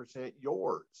 100%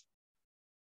 yours.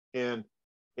 And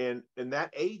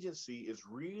that agency is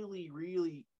really,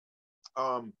 really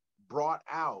brought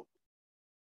out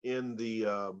in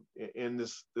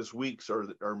this week's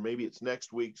or maybe it's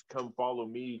next week's Come Follow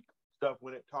Me stuff,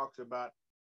 when it talks about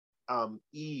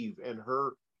Eve and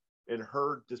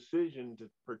her decision to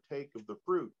partake of the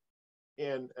fruit.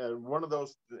 And one of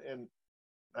those, and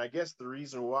I guess the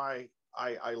reason why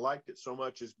I liked it so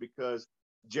much is because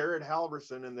Jared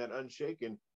Halverson in that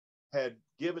Unshaken had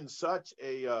given such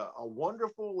a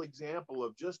wonderful example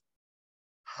of just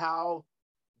how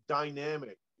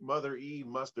dynamic Mother Eve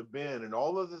must have been, and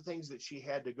all of the things that she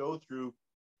had to go through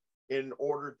in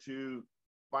order to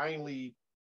finally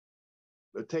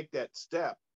take that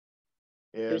step.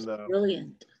 And it was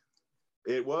brilliant.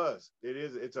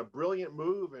 It's a brilliant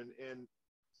move. And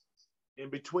in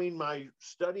between my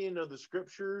studying of the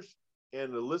scriptures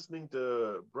and listening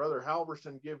to Brother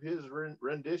Halverson give his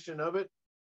rendition of it,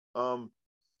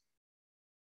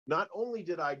 not only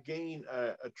did I gain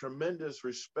a tremendous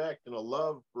respect and a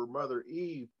love for Mother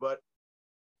Eve, but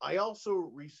I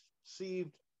also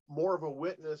received more of a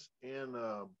witness and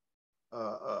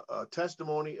a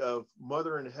testimony of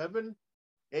Mother in Heaven.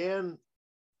 And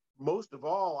most of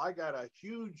all, I got a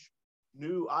huge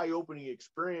new eye-opening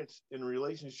experience in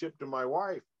relationship to my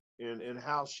wife, and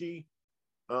how she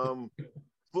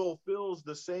fulfills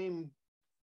the same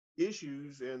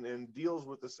issues and deals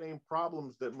with the same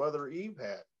problems that Mother Eve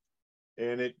had.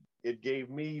 And it gave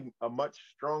me a much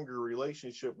stronger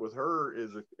relationship with her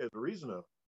as a reason of it.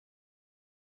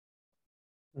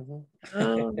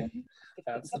 Mm-hmm.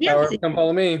 That's the power of come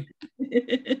follow me.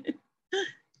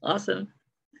 Awesome.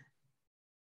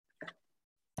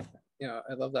 Yeah,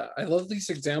 I love that. I love these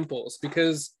examples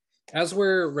because as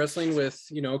we're wrestling with,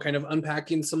 kind of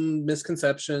unpacking some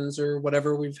misconceptions or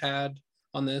whatever we've had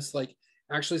on this, like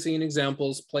actually seeing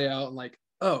examples play out and like,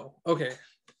 oh, okay,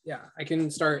 yeah, I can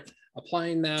start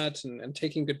applying that and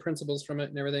taking good principles from it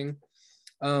and everything.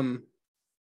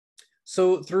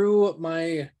 So through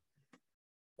my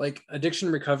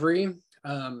addiction recovery,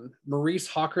 Maurice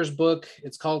Hawker's book,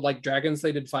 it's called Dragons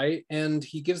They Did Fight, and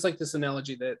he gives this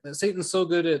analogy that Satan's so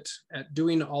good at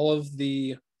doing all of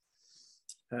the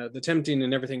tempting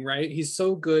and everything, right? He's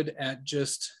so good at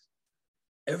just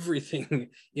everything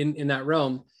in that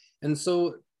realm. And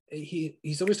so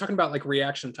he's always talking about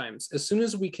reaction times. As soon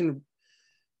as we can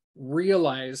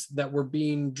realize that we're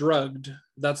being drugged,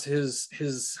 that's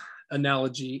his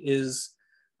analogy is,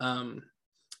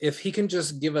 if he can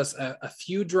just give us a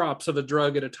few drops of a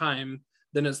drug at a time,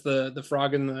 then it's the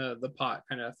frog in the pot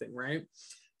kind of thing, right?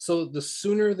 So the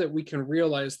sooner that we can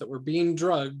realize that we're being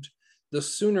drugged, the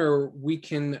sooner we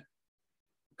can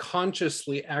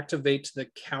consciously activate the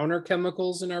counter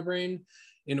chemicals in our brain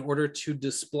in order to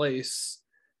displace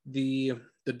the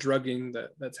drugging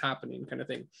that's happening kind of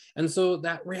thing. And so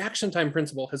that reaction time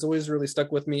principle has always really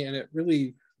stuck with me, and it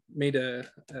really made an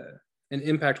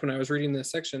impact when I was reading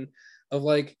this section of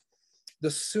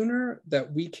the sooner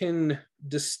that we can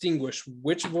distinguish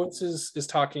which voice is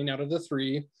talking out of the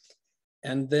three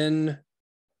and then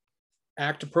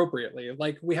act appropriately.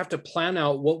 We have to plan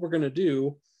out what we're going to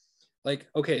do.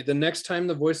 Okay, the next time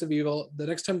the voice of evil, the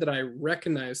next time that I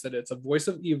recognize that it's a voice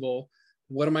of evil,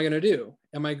 what am I going to do?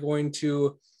 Am I going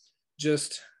to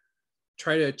just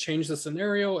try to change the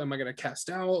scenario? Am I going to cast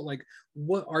out?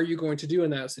 What are you going to do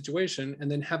in that situation?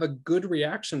 And then have a good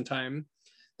reaction time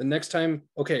the next time.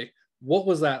 Okay, what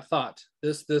was that thought?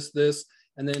 This,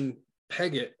 and then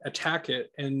peg it, attack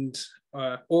it, and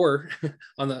or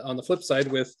on the flip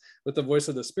side with the voice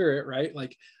of the Spirit, right?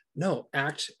 No,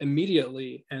 act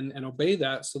immediately and obey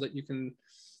that so that you can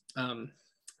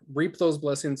reap those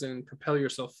blessings and propel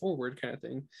yourself forward, kind of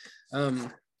thing.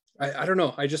 I don't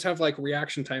know. I just have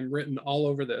reaction time written all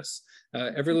over this.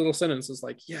 Every little sentence is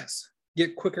yes,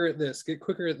 get quicker at this, get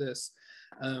quicker at this,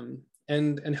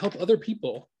 and help other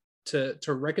people to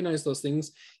recognize those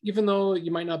things, even though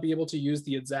you might not be able to use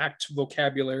the exact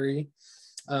vocabulary.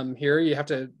 Here, you have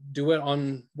to do it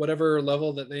on whatever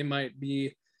level that they might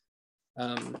be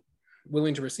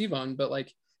willing to receive on, but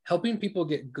helping people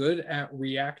get good at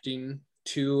reacting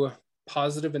to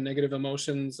positive and negative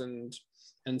emotions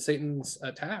and Satan's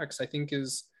attacks, I think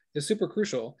is super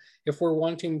crucial if we're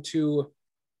wanting to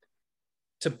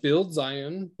build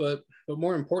Zion, but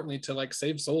more importantly to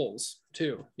save souls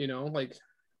too.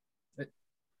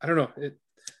 I don't know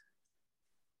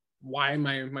why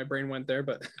my brain went there,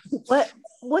 but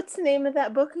what's the name of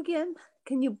that book again?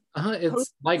 Can you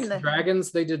it's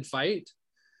Dragons They Did Fight.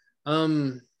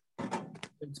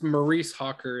 It's Maurice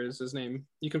Hawker is his name.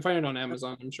 You can find it on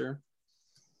Amazon, I'm sure.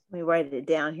 Let me write it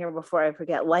down here before I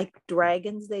forget.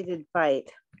 Dragons They Did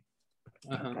Fight.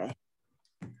 Okay.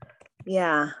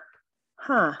 Yeah.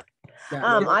 Huh.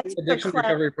 Yeah, addiction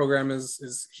recovery program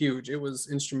is huge. It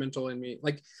was instrumental in me.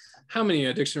 How many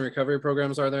addiction recovery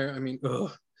programs are there? I mean,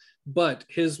 but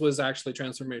his was actually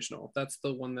transformational. That's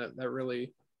the one that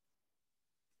really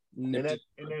nipped it.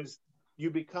 And as you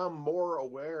become more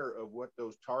aware of what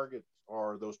those targets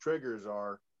are, those triggers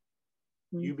are,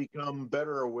 you become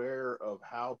better aware of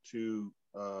how to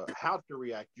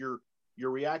react. Your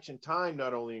reaction time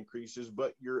not only increases,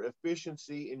 but your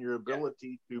efficiency and your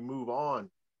ability to move on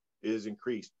is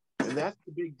increased. And that's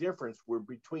the big difference. We're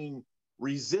between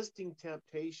resisting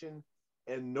temptation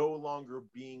and no longer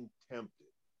being tempted.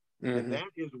 Mm-hmm. And that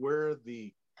is where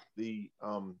the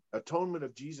atonement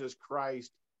of Jesus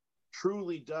Christ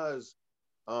truly does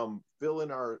fill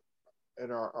in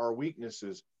our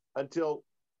weaknesses, until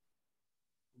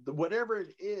whatever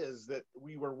it is that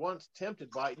we were once tempted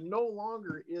by no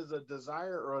longer is a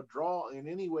desire or a draw in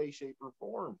any way, shape, or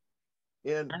form.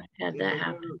 And I've had that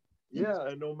happen.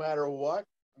 And no matter what,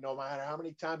 no matter how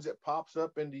many times it pops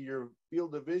up into your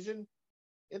field of vision,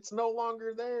 it's no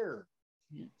longer there.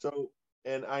 Yeah. So,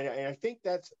 and I think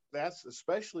that's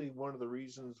especially one of the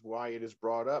reasons why it is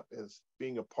brought up as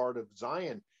being a part of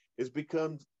Zion, is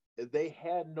because they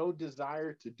had no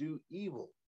desire to do evil.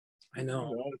 I know.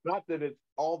 You know, it's not that it's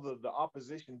all the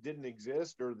opposition didn't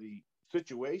exist or the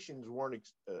situations weren't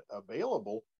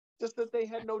available, just that they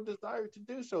had no desire to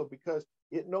do so because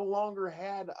it no longer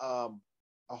had a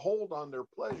hold on their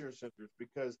pleasure centers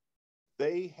because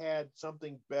they had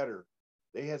something better.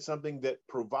 They had something that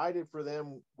provided for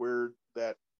them where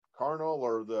that carnal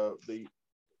or the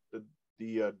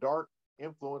dark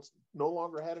influence no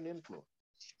longer had an influence.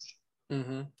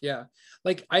 Mm-hmm. Yeah.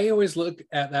 Like I always looked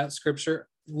at that scripture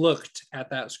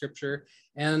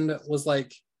and was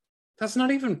like, that's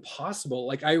not even possible.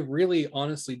 Like I really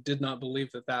honestly did not believe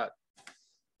that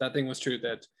thing was true,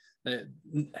 that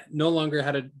no longer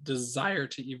had a desire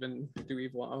to even do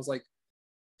evil. I was like,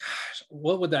 gosh,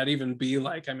 what would that even be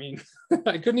like? I mean,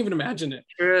 I couldn't even imagine it.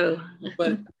 True.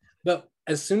 but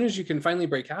as soon as you can finally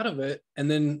break out of it and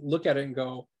then look at it and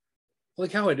go,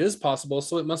 look how it is possible,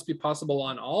 so it must be possible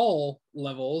on all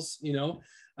levels, you know.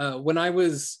 When I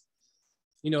was,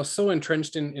 you know, so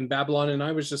entrenched in Babylon, and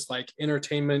I was just like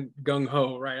entertainment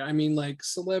gung-ho, right? I mean, like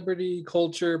celebrity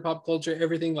culture, pop culture,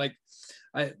 everything. Like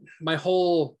my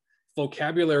whole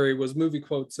vocabulary was movie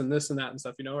quotes and this and that and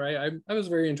stuff, you know, right? I was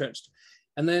very entrenched.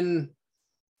 And then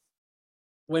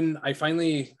when I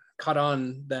finally caught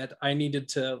on that I needed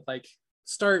to like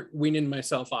start weaning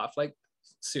myself off, like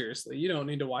seriously, you don't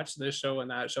need to watch this show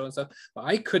and that show and stuff, but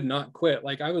I could not quit.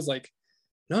 Like I was like,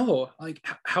 no, like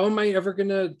how am I ever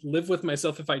gonna live with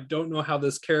myself if I don't know how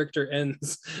this character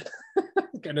ends?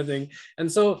 Kind of thing.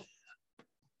 And so,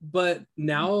 but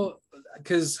now,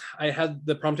 because I had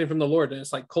the prompting from the Lord, and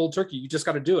it's like cold turkey, you just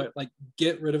got to do it, like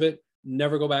get rid of it,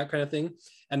 never go back, kind of thing.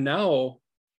 And now,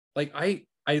 like I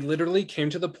literally came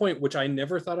to the point which I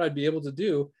never thought I'd be able to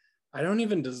do. I don't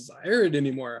even desire it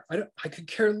anymore. I could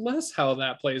care less how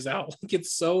that plays out. Like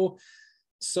it's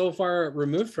so far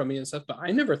removed from me and stuff, but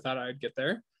I never thought I'd get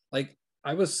there. Like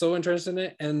I was so interested in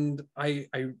it, and I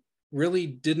really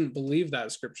didn't believe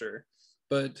that scripture.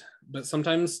 But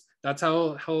sometimes that's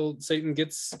how Satan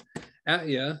gets at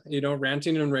you, you know,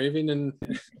 ranting and raving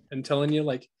and telling you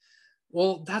like,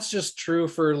 well, that's just true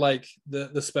for like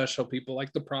the special people,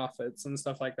 like the prophets and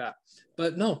stuff like that.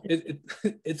 But no,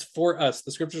 it's for us.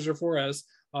 The scriptures are for us.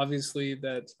 Obviously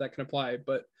that can apply,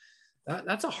 but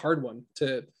that's a hard one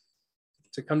to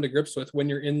come to grips with when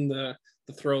you're in the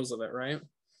throes of it, right?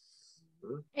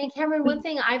 And Cameron, one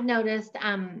thing I've noticed,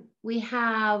 we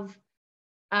have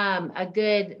a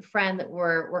good friend that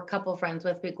we're a couple friends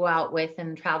with, we go out with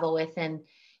and travel with, and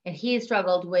he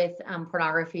struggled with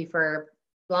pornography for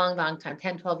a long time,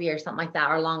 10, 12 years, something like that,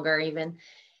 or longer even.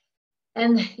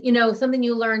 And, you know, something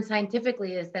you learn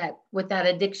scientifically is that with that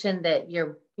addiction that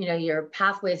your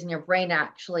pathways in your brain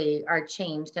actually are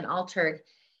changed and altered.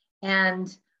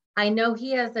 And I know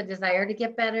he has a desire to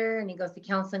get better, and he goes to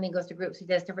counseling, he goes to groups, he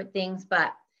does different things,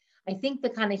 but I think the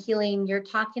kind of healing you're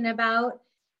talking about,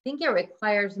 I think it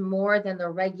requires more than the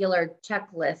regular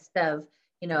checklist of,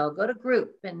 you know, go to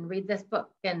group and read this book.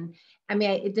 And I mean,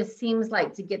 it just seems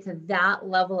like to get to that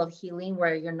level of healing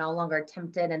where you're no longer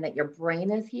tempted and that your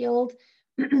brain is healed,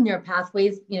 your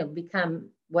pathways, you know, become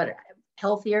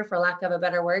healthier, for lack of a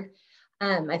better word.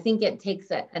 I think it takes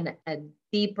a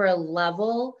deeper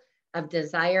level of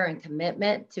desire and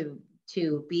commitment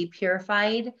to be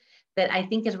purified that I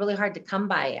think is really hard to come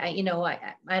by. I don't know.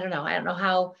 I don't know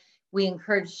how we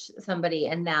encourage somebody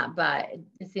in that, but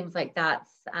it seems like that's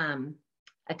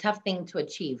a tough thing to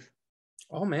achieve.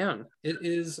 Oh man, it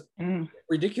is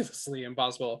ridiculously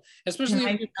impossible, especially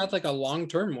if you've had like a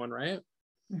long-term one, right?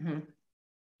 Mm-hmm.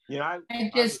 Yeah,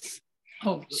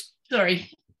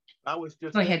 Sorry. I was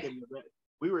just Go ahead. thinking that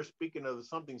we were speaking of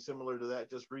something similar to that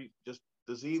just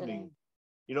this evening.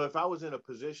 You know, if I was in a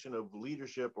position of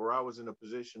leadership or I was in a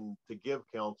position to give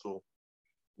counsel,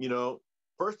 you know,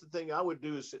 first thing I would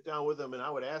do is sit down with them and I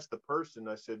would ask the person,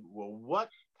 I said, well, what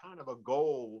kind of a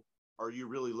goal are you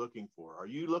really looking for? Are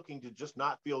you looking to just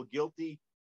not feel guilty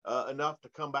enough to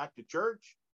come back to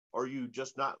church? Or are you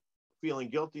just not feeling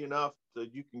guilty enough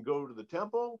that you can go to the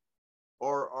temple?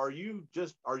 Or are you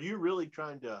really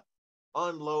trying to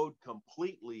unload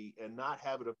completely and not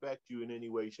have it affect you in any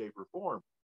way, shape, or form?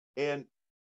 And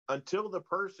until the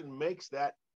person makes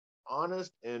that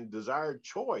honest and desired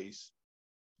choice,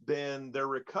 then their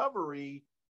recovery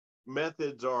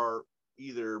methods are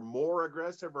either more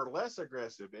aggressive or less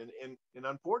aggressive. And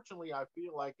unfortunately, I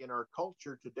feel like in our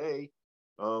culture today,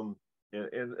 and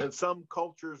some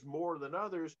cultures more than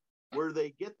others, where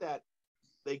they get that,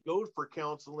 they go for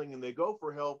counseling and they go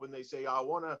for help and they say, I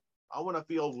want to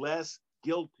feel less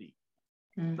guilty.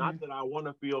 Mm-hmm. Not that I want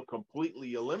to feel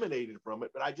completely eliminated from it,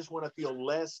 but I just want to feel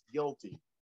less guilty.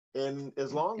 And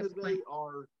as long as they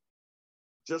are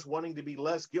just wanting to be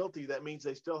less guilty, that means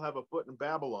they still have a foot in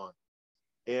Babylon.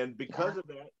 And because of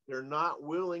that, they're not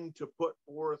willing to put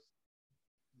forth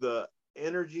the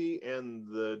energy and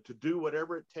to do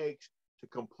whatever it takes to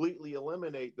completely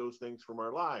eliminate those things from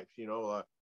our lives.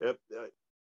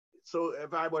 So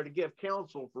if I were to give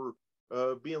counsel for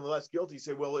being less guilty,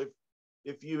 say, well,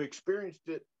 if you experienced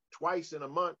it twice in a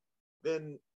month,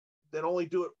 then only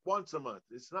do it once a month.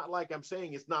 It's not like I'm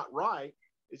saying it's not right.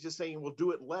 It's just saying we'll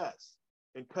do it less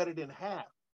and cut it in half.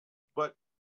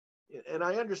 And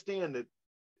I understand that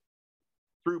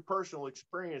through personal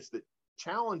experience that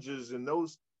challenges and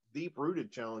those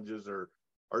deep-rooted challenges are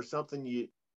something you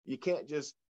can't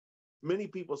just, many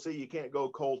people say you can't go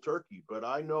cold turkey, but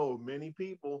I know many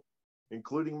people,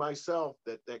 including myself,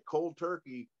 that cold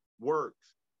turkey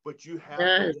works, but you have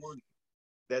to warn it.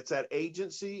 That's that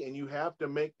agency, and you have to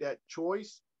make that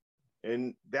choice.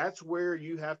 And that's where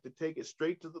you have to take it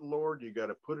straight to the Lord. You got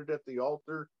to put it at the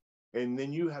altar, and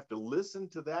then you have to listen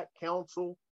to that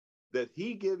counsel that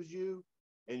he gives you,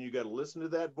 and you got to listen to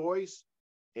that voice.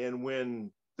 And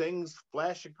when things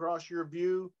flash across your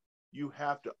view, you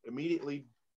have to immediately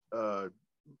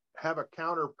have a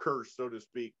counter curse, so to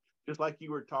speak, just like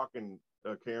you were talking,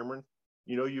 Cameron.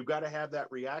 You've got to have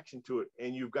that reaction to it,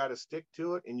 and you've got to stick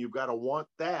to it, and you've got to want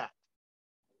that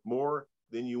more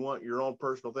than you want your own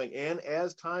personal thing. And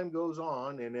as time goes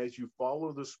on, and as you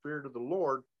follow the Spirit of the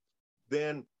Lord,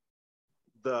 then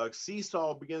the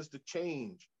seesaw begins to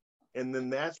change. And then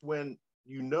that's when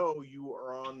you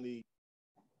are on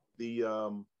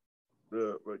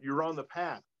you're on the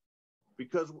path.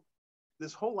 Because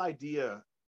this whole idea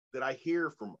that I hear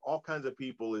from all kinds of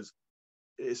people is,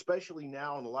 especially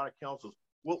now in a lot of councils,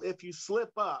 well, if you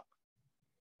slip up,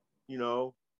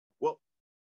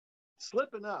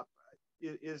 slipping up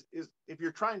is if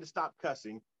you're trying to stop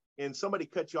cussing and somebody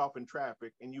cuts you off in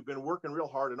traffic and you've been working real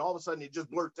hard and all of a sudden it just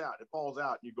blurts out, it falls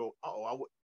out, and you go,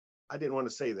 I didn't want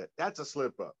to say that. That's a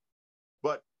slip up.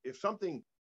 But if something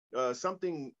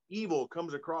evil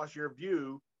comes across your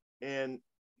view and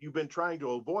you've been trying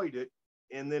to avoid it,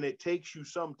 and then it takes you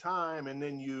some time, and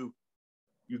then you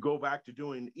go back to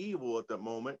doing evil at the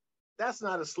moment, that's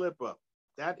not a slip up.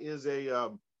 That is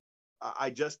I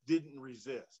just didn't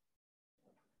resist.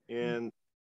 And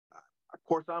of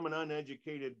course, I'm an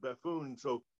uneducated buffoon.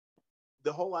 So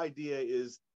the whole idea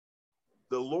is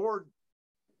the Lord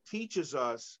teaches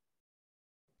us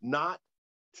not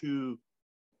to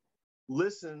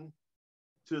listen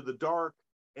to the dark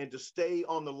and to stay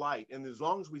on the light. And as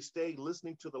long as we stay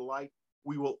listening to the light,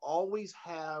 we will always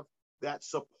have that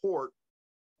support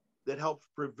that helps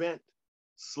prevent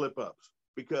slip-ups,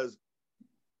 because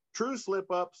true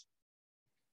slip-ups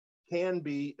can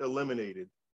be eliminated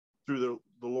through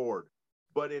the Lord,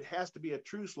 but it has to be a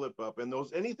true slip-up. And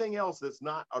anything else that's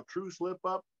not a true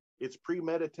slip-up, it's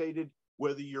premeditated.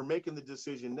 Whether you're making the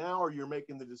decision now or you're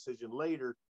making the decision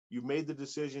later, you've made the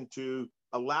decision to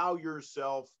allow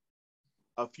yourself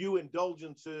a few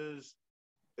indulgences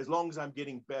as long as I'm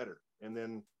getting better. And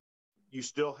then you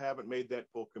still haven't made that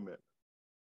full commitment.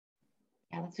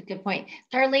 Yeah, that's a good point.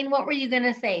 Darlene, what were you going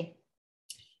to say?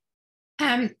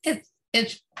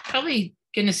 It's probably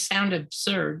going to sound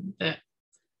absurd, but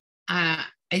I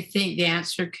think the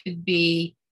answer could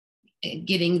be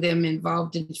getting them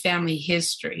involved in family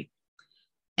history.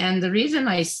 And the reason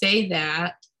I say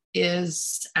that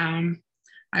is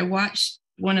I watched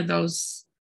one of those,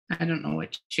 I don't know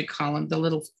what you call them, the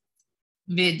little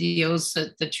videos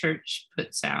that the church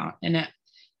puts out. And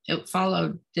it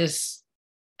followed this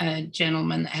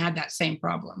gentleman that had that same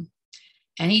problem.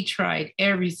 And he tried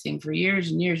everything for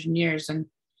years and years and years. And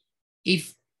he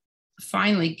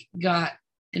finally got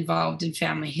involved in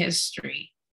family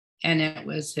history. And it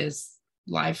was his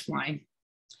lifeline.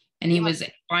 And he was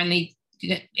finally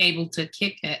able to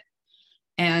kick it.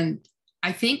 And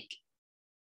I think,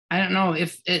 I don't know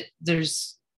if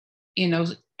there's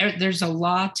a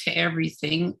law to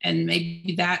everything. And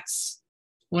maybe that's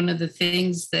one of the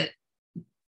things that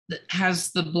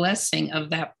has the blessing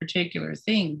of that particular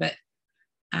thing. But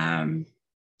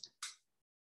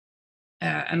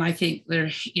and I think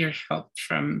you're helped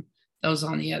from those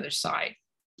on the other side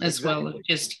as well as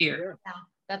just here. Yeah,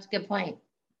 that's a good point.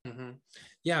 Mm-hmm.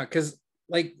 Yeah, because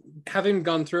like having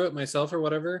gone through it myself or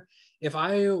whatever,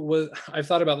 I've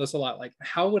thought about this a lot, like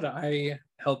how would I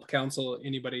help counsel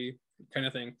anybody kind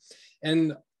of thing.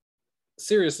 And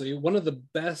seriously, one of the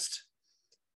best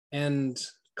and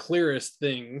clearest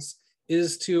things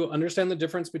is to understand the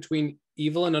difference between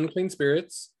evil and unclean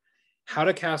spirits, how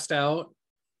to cast out,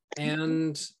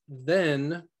 and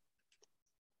then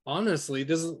honestly,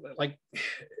 this is like,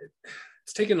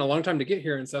 it's taken a long time to get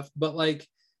here and stuff, but like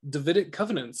Davidic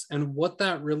covenants and what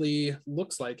that really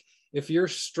looks like. If you're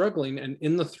struggling and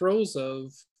in the throes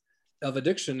of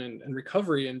addiction and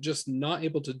recovery and just not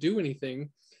able to do anything,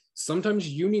 sometimes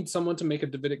you need someone to make a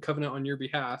Davidic covenant on your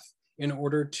behalf in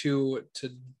order to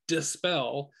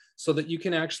dispel, so that you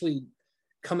can actually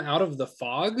come out of the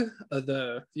fog of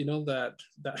the, you know, that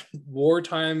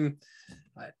wartime.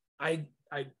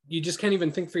 You just can't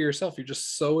even think for yourself. You're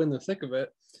just so in the thick of it.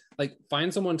 Like,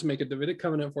 find someone to make a Davidic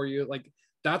covenant for you. Like,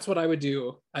 that's what I would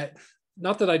do.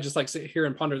 Not that I just like sit here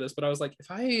and ponder this, but I was like, if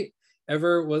I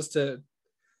ever was to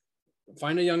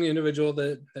find a young individual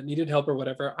that needed help or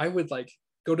whatever, I would like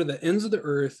go to the ends of the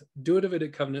earth, do a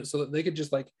Davidic covenant so that they could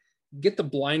just like get the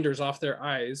blinders off their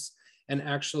eyes and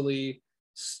actually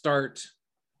start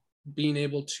being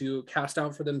able to cast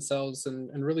out for themselves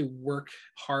and really work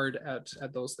hard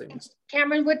at those things.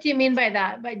 Cameron, what do you mean by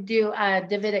that? By do a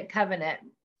Davidic covenant?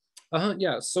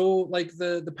 Yeah. So like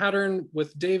the pattern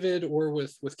with David or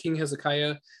with King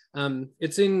Hezekiah,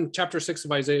 it's in chapter 6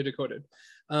 of Isaiah Decoded.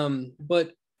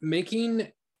 But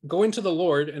going to the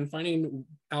Lord and finding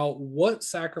out what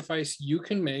sacrifice you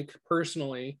can make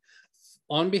personally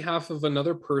on behalf of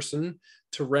another person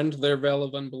to rend their veil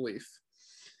of unbelief.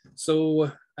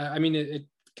 So, I mean, it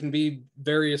can be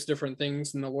various different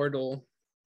things, and the Lord will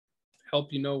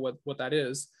help you know what that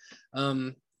is.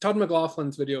 Todd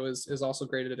McLaughlin's video is also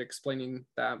great at explaining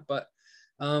that, but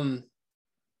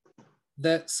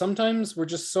that sometimes we're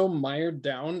just so mired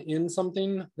down in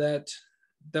something that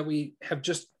we have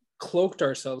just cloaked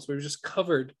ourselves. We're just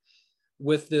covered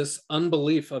with this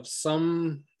unbelief of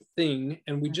something,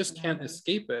 and we just can't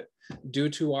escape it due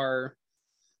to our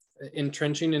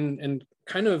entrenching and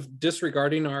kind of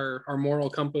disregarding our moral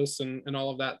compass and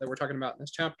all of that we're talking about in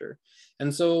this chapter.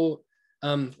 And so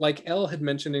like Elle had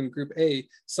mentioned in group A,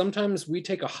 sometimes we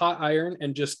take a hot iron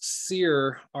and just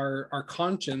sear our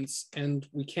conscience, and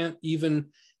we can't even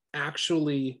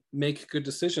actually make good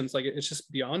decisions. Like, it's just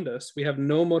beyond us. We have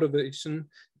no motivation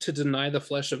to deny the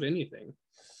flesh of anything.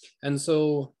 And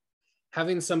so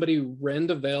having somebody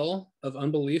rend a veil of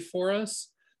unbelief for us,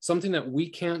 something that we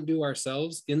can't do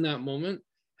ourselves in that moment,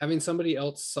 having somebody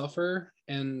else suffer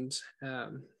and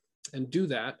do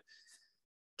that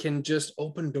can just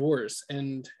open doors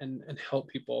and help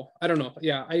people. I don't know.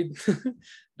 Yeah, I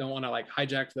don't want to like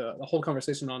hijack the whole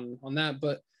conversation on that,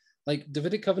 but like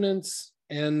Davidic covenants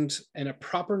and a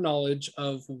proper knowledge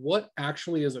of what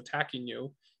actually is attacking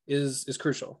you is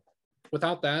crucial.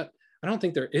 Without that, I don't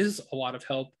think there is a lot of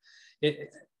help, a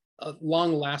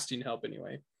long-lasting help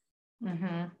anyway.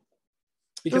 Mm-hmm.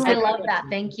 Because I love that.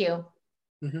 Thank you.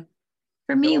 Mm-hmm.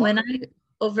 For me, when I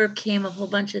overcame a whole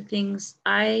bunch of things,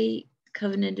 I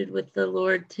covenanted with the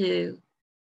Lord to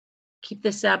keep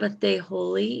the Sabbath day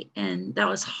holy. And that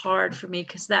was hard for me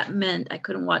because that meant I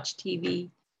couldn't watch TV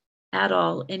at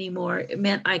all anymore. It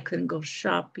meant I couldn't go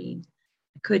shopping.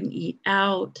 I couldn't eat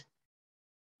out.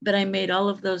 But I made all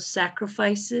of those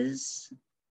sacrifices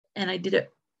and I did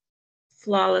it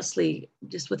flawlessly,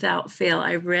 just without fail.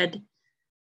 I read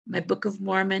my Book of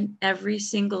Mormon every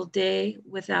single day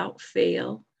without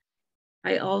fail.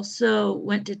 I also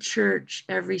went to church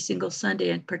every single Sunday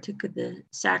and partook of the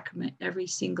sacrament every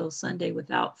single Sunday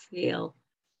without fail.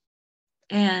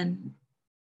 And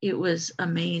it was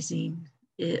amazing.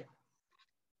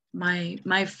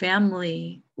 My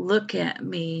family look at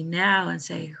me now and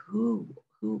say, who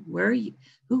were you?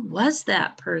 Who was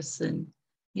that person?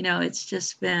 You know, it's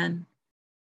just been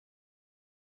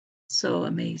so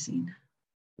amazing.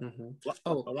 Mm-hmm.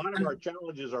 A lot of our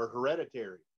challenges are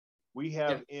hereditary. We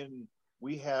have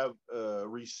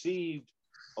received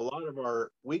a lot of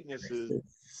our weaknesses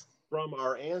from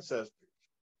our ancestors.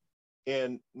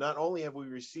 And not only have we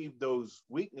received those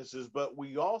weaknesses, but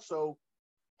we also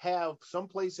have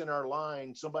someplace in our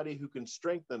line somebody who can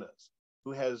strengthen us,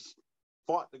 who has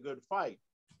fought the good fight.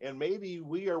 And maybe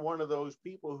we are one of those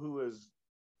people who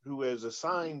has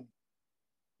assigned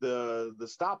the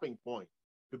stopping point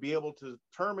to be able to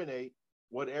terminate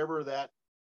whatever that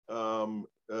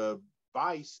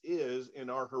vice is in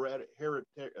our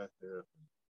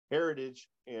heritage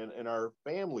and our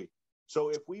family. So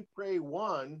if we pray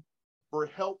for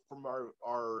help from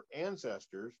our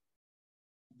ancestors,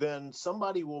 then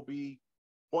somebody will be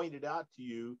pointed out to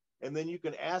you, and then you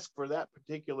can ask for that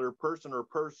particular person or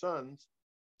persons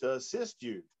to assist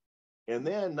you. And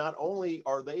then not only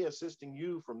are they assisting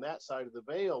you from that side of the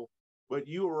veil, but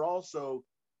you are also,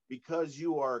 because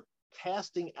you are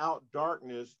casting out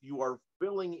darkness, you are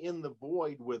filling in the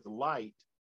void with light,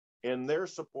 and their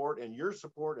support and your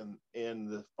support and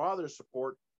the Father's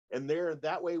support. And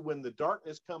that way, when the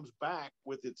darkness comes back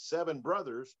with its 7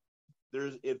 brothers,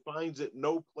 it finds it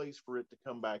no place for it to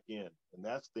come back in, and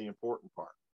that's the important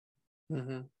part.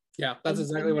 Mm-hmm. Yeah, that's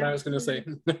exactly what I was going to say.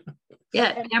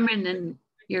 Yeah, Cameron and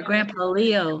your grandpa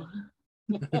Leo.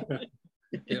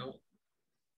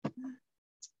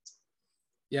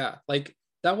 Yeah, like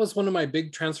that was one of my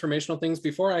big transformational things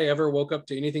before I ever woke up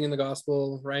to anything in the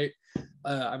gospel, right?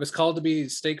 I was called to be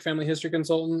stake family history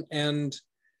consultant, and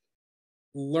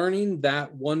learning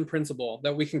that one principle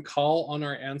that we can call on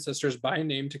our ancestors by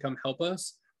name to come help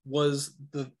us was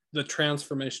the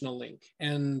transformational link.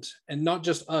 And not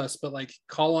just us, but like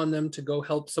call on them to go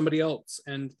help somebody else,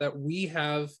 and that we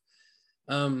have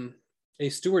a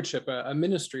stewardship, a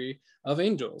ministry of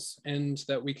angels, and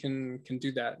that we can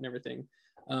do that and everything.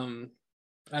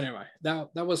 Anyway, that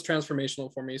was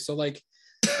transformational for me. So like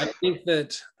I think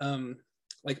that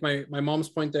like my mom's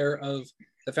point there of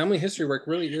the family history work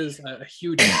really is a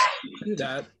huge to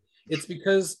that. It's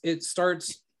because it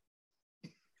starts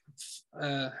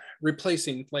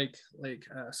replacing, like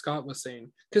Scott was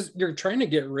saying, because you're trying to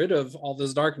get rid of all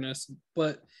this darkness,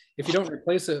 but if you don't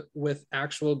replace it with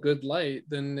actual good light,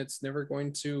 then it's never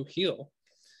going to heal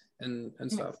and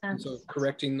stuff. And so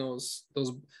correcting those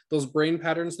brain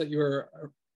patterns that you were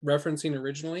referencing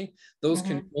originally, those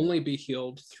can only be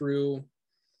healed through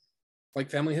like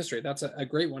family history. That's a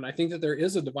great one. I think that there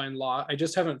is a divine law. I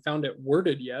just haven't found it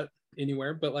worded yet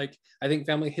anywhere, but like I think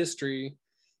family history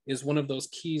is one of those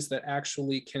keys that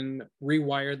actually can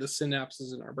rewire the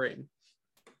synapses in our brain.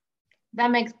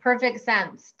 That makes perfect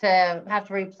sense, to have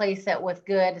to replace it with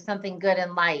something good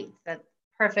and light. That's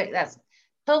perfect. That's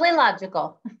totally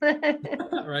logical.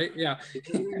 Right? Yeah.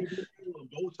 On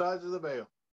both sides of the veil.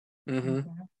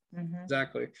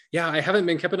 Exactly. Yeah, I haven't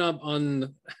been keeping up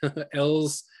on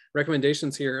Elle's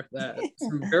recommendations here. That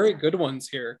some very good ones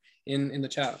here in the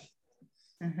chat.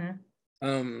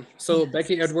 So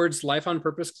Becky Edwards' Life on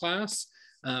Purpose class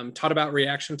taught about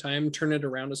reaction time, turn it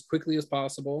around as quickly as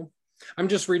possible. I'm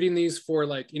just reading these for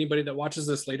like anybody that watches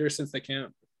this later, since they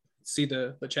can't see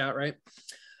the chat, right?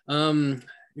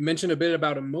 You mentioned a bit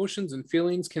about emotions and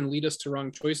feelings can lead us to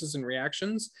wrong choices and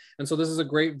reactions. And so this is a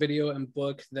great video and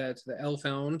book that the Elle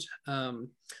found,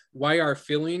 Why Our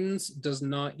Feelings Does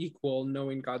Not Equal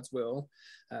Knowing God's Will,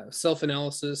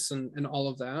 self-analysis and all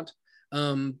of that,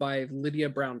 by Lydia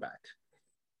Brownback.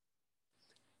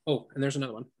 Oh, and there's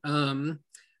another one.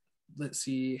 Let's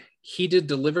see. He Did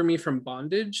Deliver Me from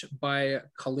Bondage by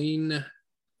Colleen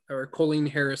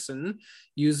Harrison,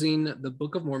 using the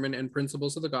Book of Mormon and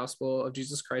principles of the gospel of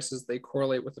Jesus Christ as they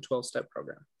correlate with the 12-step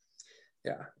program.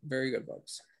 Yeah, very good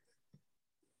books.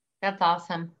 That's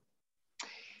awesome.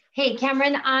 Hey,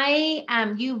 Cameron,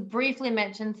 you briefly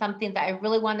mentioned something that I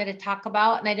really wanted to talk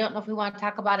about, and I don't know if we want to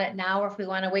talk about it now or if we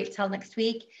want to wait till next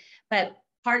week, but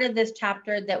part of this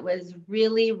chapter that was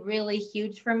really, really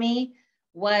huge for me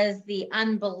was the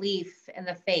unbelief and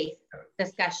the faith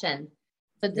discussion.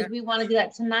 So did we want to do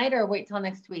that tonight or wait till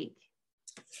next week?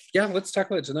 Yeah, let's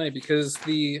tackle it tonight, because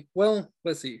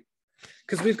let's see.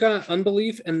 Because we've got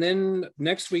unbelief, and then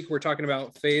next week we're talking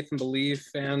about faith and belief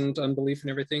and unbelief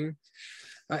and everything.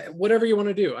 Whatever you want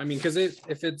to do. I mean, because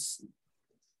if it's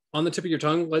on the tip of your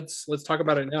tongue, let's talk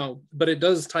about it now. But it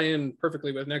does tie in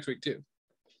perfectly with next week too.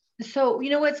 So you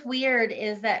know what's weird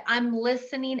is that I'm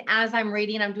listening as I'm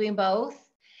reading. I'm doing both,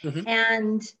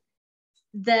 and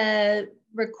the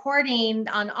recording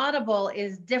on Audible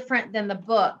is different than the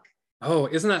book. Oh,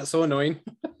 isn't that so annoying?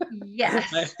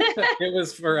 Yes. It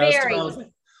was for us. I was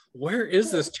like, where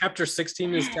is this? Chapter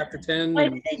 16 is chapter 10. Why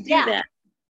did they do that?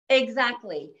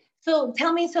 Exactly. So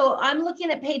tell me, so I'm looking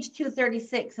at page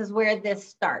 236 is where this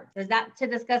starts. Is that to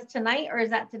discuss tonight or is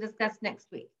that to discuss next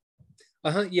week?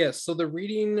 Yes. So the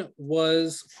reading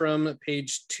was from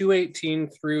page 218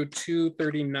 through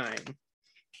 239.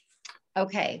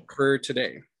 Okay. For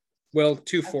today. Well,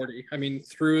 240. I mean,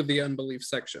 through the unbelief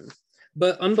section.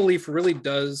 But unbelief really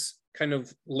does kind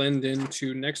of lend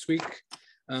into next week,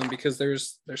 because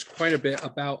there's quite a bit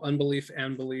about unbelief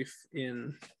and belief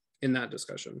in that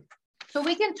discussion. So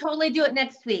we can totally do it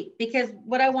next week, because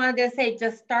what I wanted to say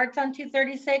just starts on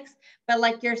 236, but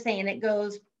like you're saying, it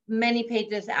goes many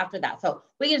pages after that. So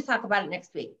we can just talk about it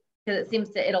next week, because it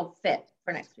seems that it'll fit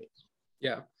for next week.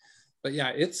 Yeah. But yeah,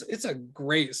 it's a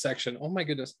great section. Oh my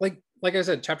goodness. Like I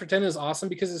said, chapter 10 is awesome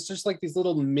because it's just like these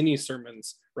little mini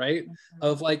sermons, right?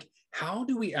 Of like, how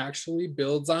do we actually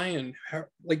build Zion?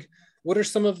 What are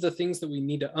some of the things that we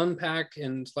need to unpack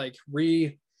and like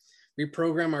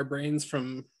reprogram our brains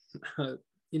from,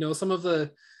 some of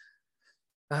the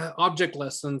object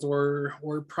lessons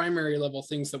or primary level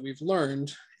things that we've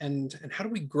learned, and how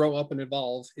do we grow up and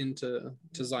evolve into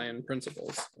Zion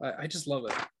principles? I just love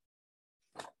it.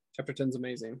 Chapter 10 is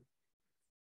amazing.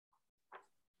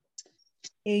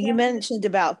 You mentioned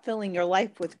about filling your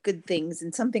life with good things,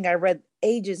 and something I read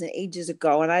ages and ages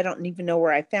ago, and I don't even know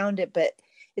where I found it, but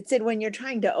it said when you're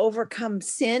trying to overcome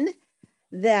sin,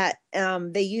 that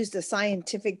they used a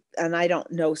scientific, and I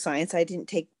don't know science, I didn't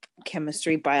take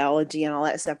chemistry, biology, and all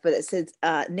that stuff, but it says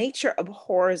nature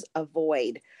abhors a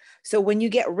void. So when you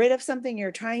get rid of something,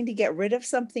 you're trying to get rid of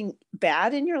something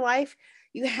bad in your life,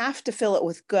 you have to fill it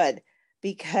with good,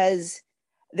 because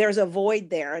there's a void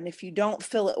there. And if you don't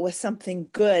fill it with something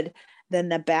good, then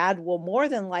the bad will more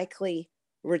than likely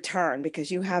return,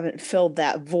 because you haven't filled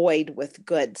that void with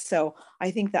good. So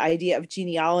I think the idea of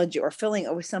genealogy, or filling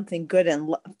it with something good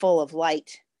and full of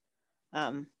light,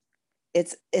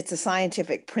 it's a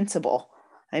scientific principle.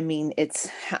 I mean, it's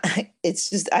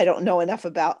just, I don't know enough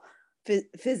about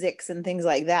physics and things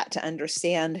like that to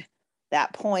understand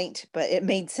that point, but it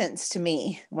made sense to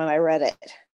me when I read it.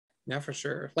 Yeah, for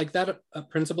sure. Like that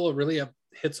principle really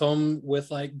hits home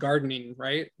with like gardening,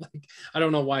 right? Like, I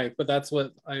don't know why, but that's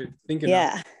what I'm thinking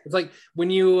of. It's like when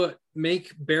you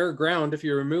make bare ground, if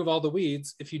you remove all the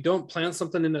weeds, if you don't plant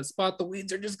something in that spot, the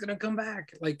weeds are just going to come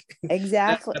back. Like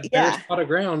exactly. that bare spot of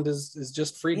ground is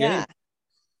just free game.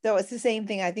 So it's the same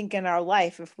thing, I think, in our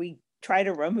life. If we try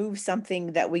to remove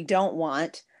something that we don't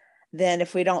want, then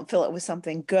if we don't fill it with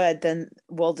something good, then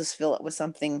we'll just fill it with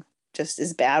something just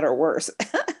as bad or worse.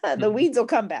 The weeds will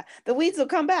come back. The weeds will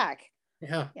come back.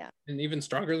 Yeah. And even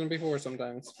stronger than before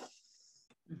sometimes.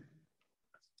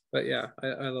 But yeah,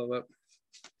 I love it.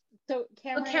 So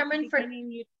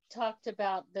Cameron, you talked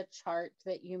about the chart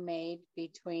that you made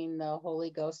between the Holy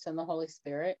Ghost and the Holy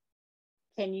Spirit.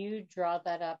 Can you draw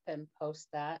that up and post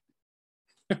that?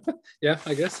 Yeah,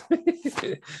 I guess.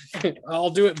 I'll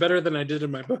do it better than I did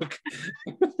in my book.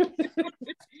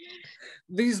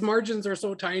 These margins are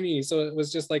so tiny, so it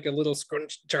was just like a little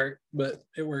scrunch chart, but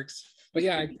it works. But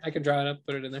yeah, I can draw it up,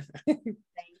 put it in there. Thanks.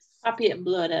 Copy it and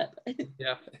blow it up.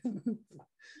 Yeah.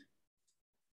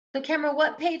 So Cameron,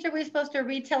 what page are we supposed to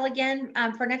retell again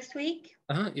for next week?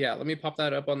 Yeah, let me pop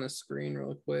that up on the screen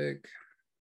real quick.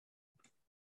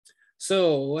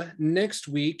 So next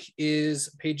week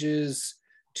is pages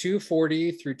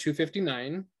 240 through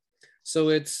 259. So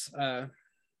it's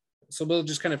so we'll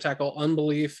just kind of tackle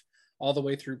unbelief all the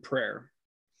way through prayer.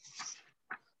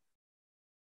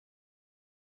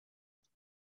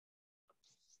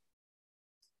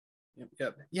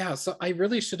 Yep. Yeah, so I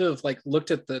really should have like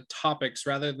looked at the topics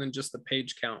rather than just the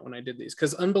page count when I did these,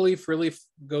 because unbelief really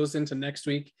goes into next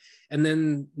week, and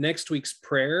then next week's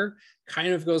prayer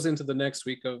kind of goes into the next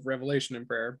week of Revelation and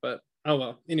prayer. But oh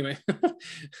well, anyway.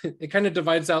 It kind of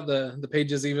divides out the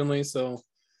pages evenly, so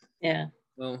yeah,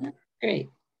 well, great.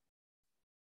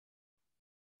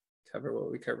 Cover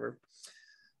what we cover.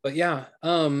 But yeah,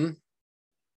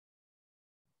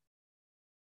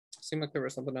 seemed like there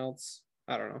was something else.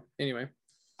 I don't know. Anyway,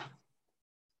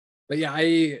 but yeah,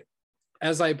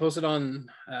 as I posted on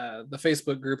the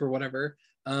Facebook group or whatever,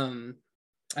 I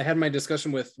had my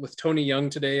discussion with Tony Young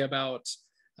today about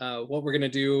what we're going to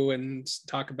do and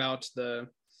talk about the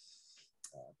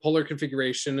polar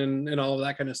configuration and all of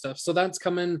that kind of stuff. So that's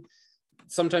coming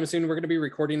sometime soon. We're going to be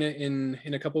recording it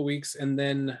in a couple of weeks, and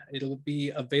then it'll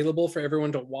be available for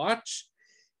everyone to watch.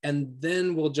 And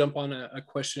then we'll jump on a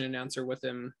question and answer with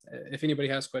him if anybody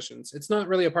has questions. It's not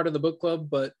really a part of the book club,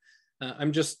 but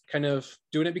I'm just kind of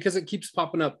doing it because it keeps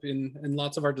popping up in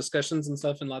lots of our discussions and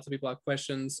stuff, and lots of people have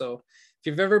questions. So if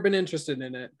you've ever been interested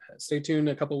in it, stay tuned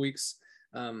a couple weeks.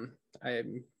 I'm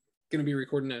going to be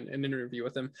recording an interview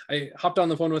with him. I hopped on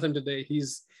the phone with him today.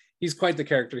 He's quite the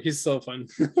character. He's so fun.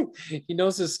 He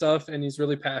knows his stuff, and he's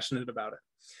really passionate about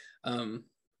it,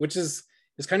 which is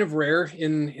kind of rare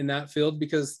in that field,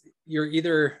 because you're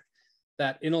either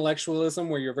that intellectualism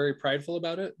where you're very prideful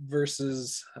about it,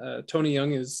 versus Tony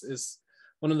Young is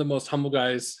one of the most humble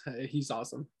guys. He's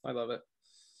awesome. I love it.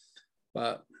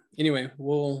 But anyway,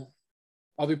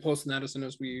 I'll be posting that as soon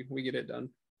as we get it done.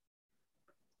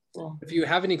 Cool. If you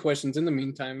have any questions in the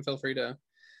meantime, feel free to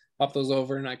pop those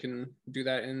over, and I can do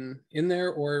that in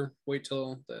there, or wait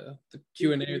till the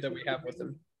Q&A that we have with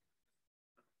him.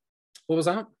 What was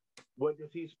that? What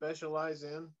does he specialize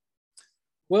in?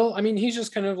 Well, I mean, he's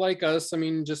just kind of like us. I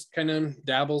mean, just kind of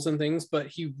dabbles in things, but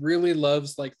he really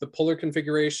loves like the polar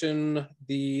configuration,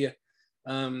 the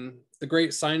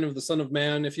great sign of the Son of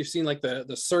Man. If you've seen like the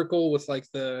circle with like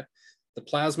the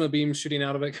plasma beam shooting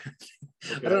out of it.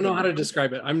 Okay. I don't know how to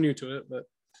describe it. I'm new to it, but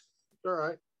all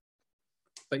right.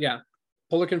 But yeah,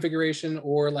 polar configuration,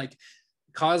 or like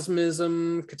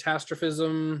cosmism,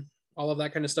 catastrophism, all of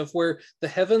that kind of stuff, where the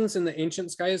heavens in the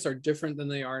ancient skies are different than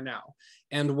they are now,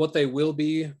 and what they will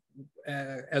be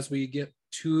as we get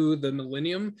to the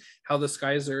millennium, how the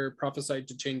skies are prophesied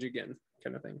to change again.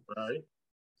 kind of thing. Right.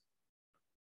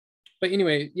 But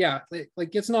anyway, yeah,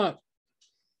 like it's not,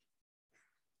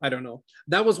 I don't know.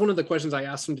 That was one of the questions I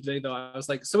asked him today, though. I was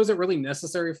like, so is it really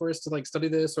necessary for us to like study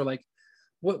this, or like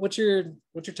what's your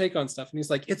take on stuff? And he's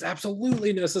like, it's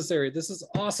absolutely necessary. This is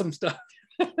awesome stuff.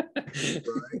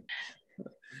 Right.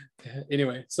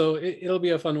 Anyway, so it'll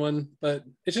be a fun one, but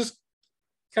it's just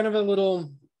kind of a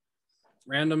little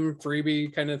random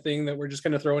freebie kind of thing that we're just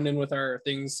kind of throwing in with our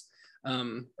things.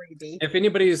 If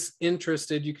anybody's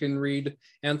interested, you can read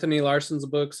Anthony Larson's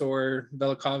books or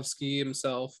Velikovsky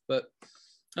himself. But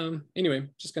anyway,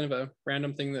 just kind of a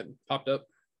random thing that popped up.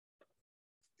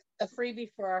 A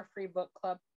freebie for our free book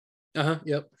club.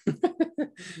 Yep.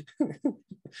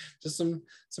 Just some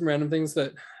random things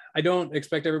that I don't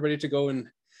expect everybody to go and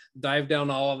dive down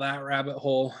all of that rabbit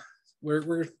hole.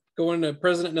 We're going to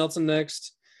President Nelson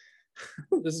next.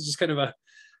 This is just kind of a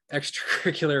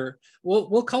extracurricular.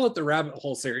 We'll call it the rabbit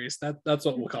hole series. That's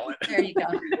what we'll call it. There you go.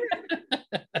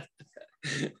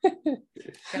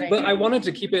 But I wanted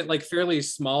to keep it like fairly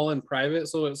small and private,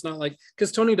 so it's not like,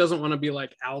 because Tony doesn't want to be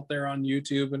like out there on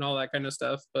YouTube and all that kind of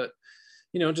stuff. But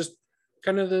just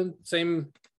kind of the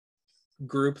same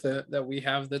group that we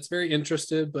have that's very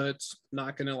interested, but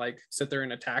not gonna like sit there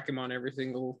and attack him on every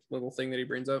single little thing that he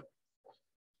brings up.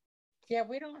 Yeah,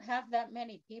 we don't have that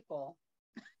many people.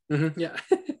 Yeah.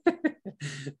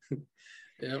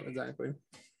 Yeah, exactly.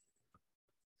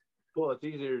 Well, it's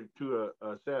easier to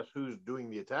assess who's doing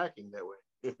the attacking that way.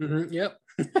 Yep.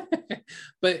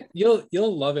 But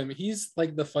you'll love him. He's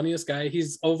like the funniest guy.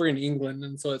 He's over in England,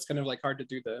 and so it's kind of like hard to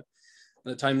do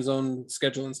the time zone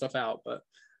schedule and stuff out. But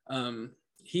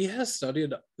he has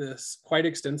studied this quite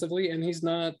extensively, and he's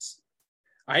not,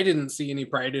 I didn't see any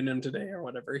pride in him today or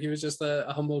whatever. He was just a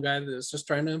humble guy that is just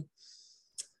trying to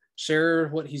share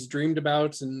what he's dreamed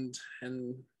about and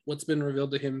what's been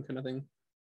revealed to him, kind of thing.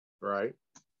 Right.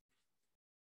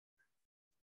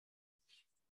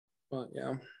 But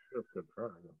yeah. Good try.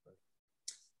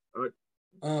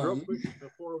 Real quick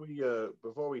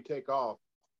before we take off,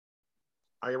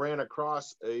 I ran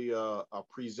across a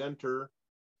presenter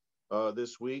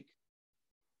this week.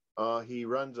 He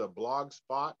runs a blog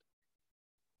spot,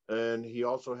 and he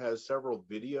also has several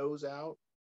videos out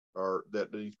or that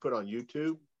he's put on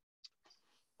YouTube.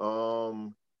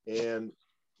 And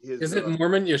is it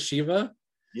Mormon Yeshiva?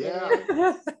 Yeah.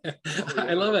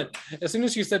 I love it. As soon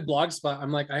as you said blog spot,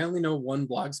 I'm like, I only know one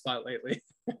blog spot lately.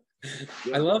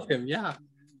 Yeah. I love him. Yeah.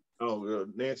 Oh,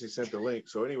 Nancy sent the link.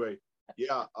 So anyway,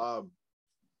 yeah.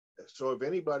 So if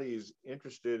anybody is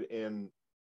interested in,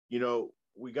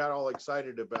 we got all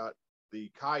excited about the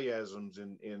chiasms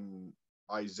in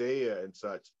Isaiah and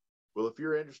such. Well, if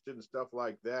you're interested in stuff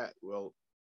like that, well,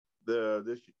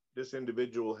 this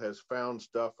individual has found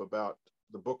stuff about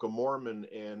the Book of Mormon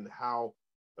and how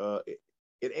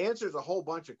it answers a whole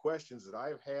bunch of questions that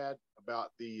I've had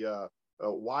about the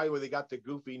why they got the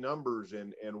goofy numbers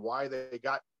and why they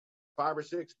got 5 or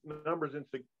 6 numbers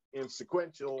in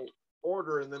sequential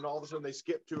order, and then all of a sudden they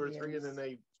skip 2 or 3 and then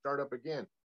they start up again,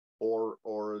 or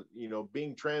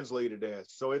being translated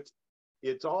as. So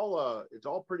it's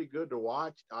all pretty good to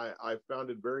watch. I found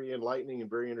it very enlightening and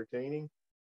very entertaining,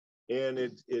 and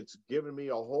it's given me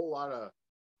a whole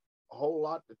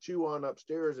lot to chew on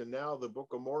upstairs. And now the Book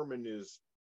of Mormon is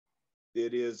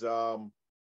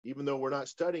even though we're not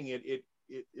studying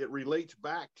it relates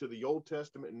back to the Old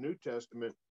Testament and New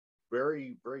Testament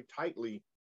very, very tightly,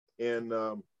 and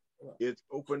it's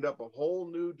opened up a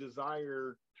whole new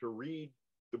desire to read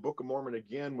the Book of Mormon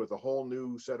again with a whole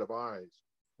new set of eyes.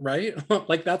 Right?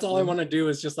 Like that's all I want to do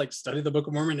is just like study the Book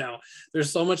of Mormon now. There's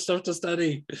so much stuff to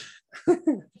study.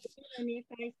 And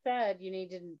I said,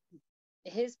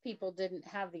 his people didn't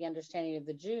have the understanding of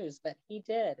the Jews, but he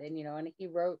did, and he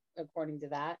wrote according to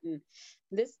that. And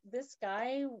this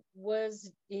guy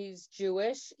he's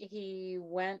Jewish. He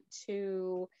went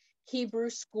to Hebrew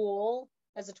school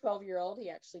as a 12-year-old. He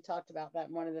actually talked about that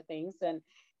in one of the things,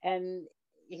 and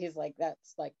he's like,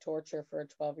 that's like torture for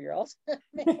a 12-year-old.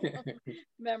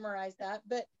 Memorize that.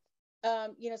 But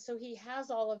so he has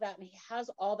all of that, and he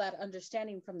has all that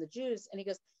understanding from the Jews, and he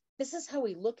goes, this is how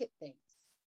we look at things.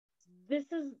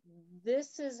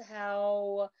 This is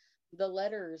how the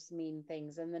letters mean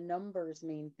things and the numbers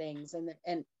mean things,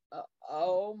 and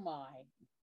oh my,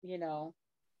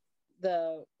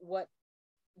 what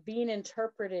being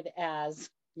interpreted as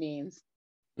means.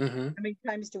 How many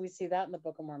times do we see that in the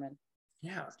Book of Mormon?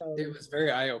 Yeah, it was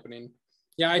very eye-opening.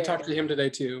 Yeah, I talked to him today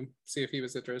too, see if he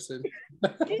was interested.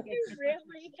 Did you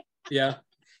really? Yeah,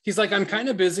 he's like, I'm kind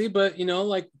of busy, but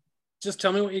like, just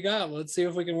tell me what you got. Let's see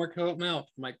if we can work something out.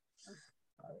 I'm like,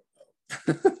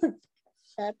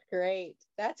 That's great.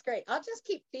 That's great. I'll just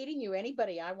keep feeding you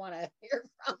anybody I want to hear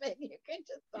from, and you can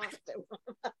just talk to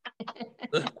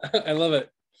them. I love it.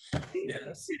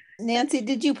 Yes. Nancy,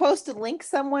 did you post a link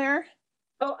somewhere?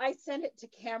 Oh, I sent it to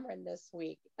Cameron this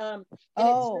week. And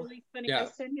Oh. it's really funny. Yeah. I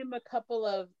sent him a couple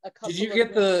of. Did you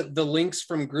get the links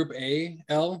from Group A,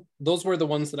 L? Those were the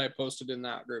ones that I posted in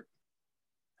that group.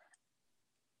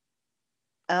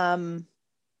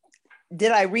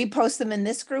 Did I repost them in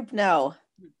this group? No.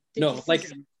 No,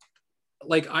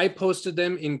 like I posted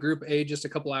them in Group A just a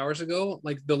couple hours ago.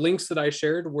 Like the links that I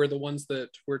shared were the ones that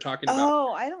we're talking about.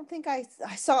 Oh, I don't think I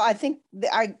saw. I think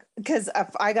because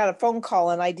I got a phone call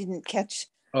and I didn't catch.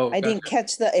 Oh, I didn't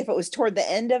catch if it was toward the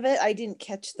end of it. I didn't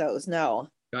catch those. No.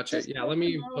 Gotcha. Just Yeah, let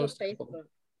me post Facebook.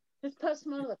 Just post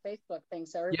them on the Facebook thing,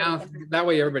 so yeah, that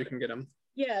way everybody can get them.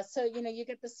 Yeah, so you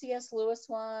get the C.S. Lewis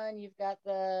one. You've got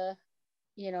the,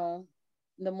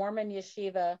 the Mormon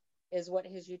Yeshiva is what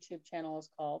his YouTube channel is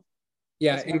called.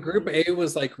 Yeah, and Group A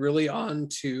was like really on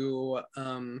to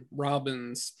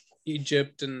Robin's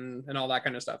Egypt and all that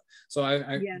kind of stuff. So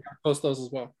I post those as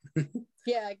well.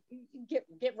 Yeah,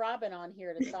 get Robin on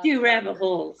here to talk. Do rabbit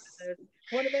holes.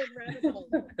 One of those rabbit holes.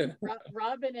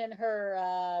 Robin and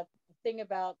her thing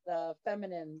about the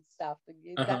feminine stuff.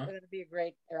 That's going to be a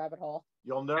great rabbit hole.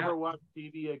 You'll never watch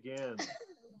TV again.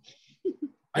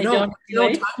 I know.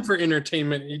 No time for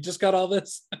entertainment. You just got all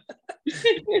this.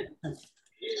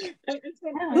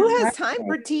 Who has time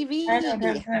for TV? I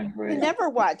never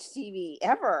watch TV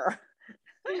ever.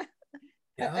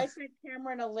 Yeah. I sent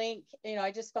Cameron a link.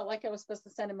 I just felt like I was supposed to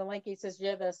send him a link. He says,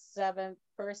 you're the 7th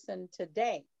person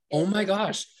today. Oh my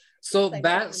gosh. So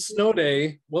that snow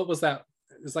day, what was that?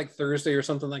 It was like Thursday or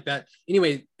something like that.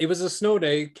 Anyway, it was a snow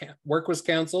day. Work was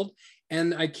canceled.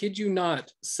 And I kid you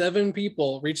not, 7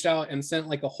 people reached out and sent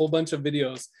like a whole bunch of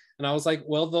videos. And I was like,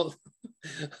 well,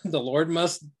 the Lord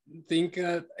must think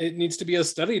it needs to be a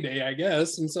study day, I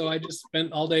guess. And so I just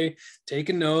spent all day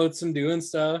taking notes and doing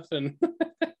stuff and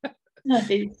nice.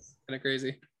 Kind of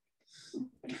crazy.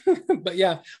 But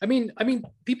yeah, I mean,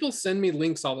 people send me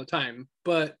links all the time,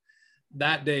 but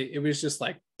that day it was just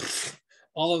like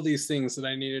all of these things that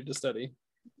I needed to study.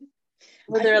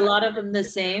 Were there a lot of them the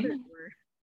same?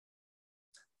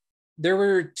 There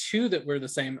were 2 that were the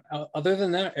same. Other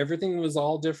than that, everything was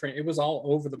all different. It was all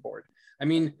over the board. I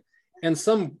mean, and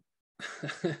some,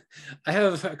 I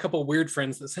have a couple weird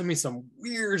friends that send me some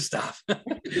weird stuff.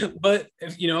 But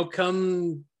if,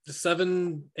 come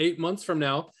 7-8 months from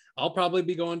now, I'll probably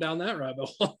be going down that rabbit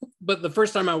hole. But the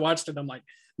first time I watched it, I'm like,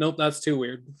 nope, that's too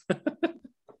weird.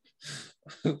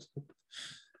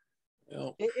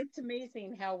 It's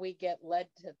amazing how we get led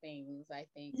to things, I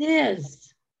think. It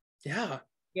is. Yeah.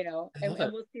 And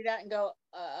we'll see that and go,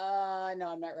 no,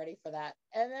 I'm not ready for that.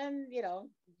 And then,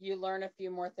 you learn a few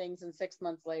more things, and 6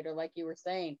 months later, like you were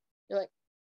saying, you're like,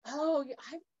 oh,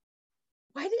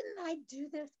 why didn't I do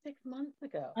this 6 months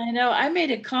ago? I know. I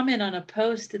made a comment on a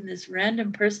post, and this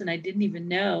random person I didn't even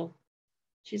know,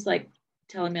 she's like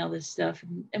telling me all this stuff,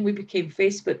 and we became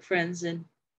Facebook friends, and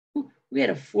we had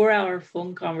a 4-hour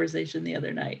phone conversation the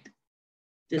other night.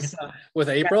 Just with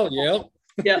April, yep.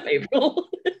 Yep, April.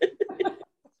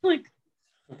 Like,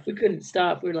 we couldn't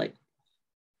stop. We were like,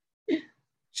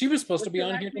 she was supposed to be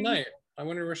on here tonight. I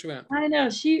wonder where she went. I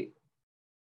know. She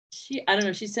I don't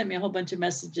know. She sent me a whole bunch of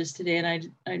messages today,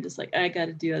 and I'm just like, I got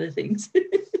to do other things.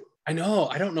 I know.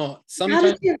 I don't know. Sometimes.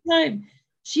 How does she have time?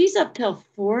 She's up till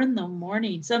 4 a.m.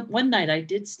 One night I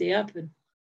did stay up, and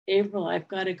April, I've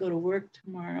got to go to work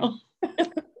tomorrow.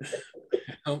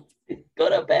 Oh. Go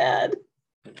to bed.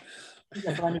 She's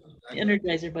a bunny,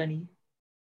 Energizer bunny.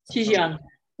 She's young.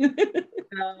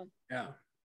 Yeah,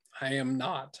 I am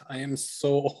not. I am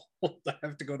so old. I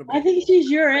have to go to bed. I think she's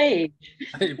your age.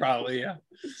 Probably, yeah.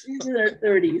 She's in her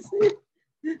 30s.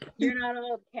 You're not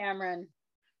old, Cameron.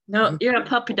 No, you're a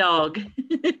puppy dog.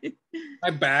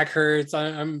 My back hurts.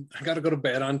 I got to go to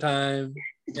bed on time.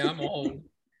 Yeah, I'm old.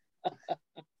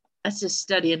 That's just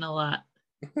studying a lot.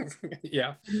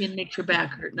 Yeah. It makes your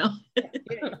back hurt. No. Yeah,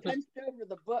 you punched over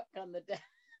the book on the desk.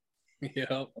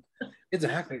 Yeah,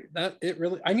 exactly.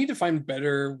 I need to find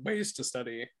better ways to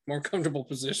study, more comfortable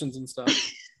positions and stuff.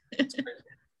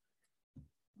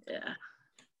 Yeah.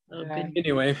 Oh,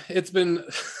 anyway, it's been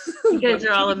you guys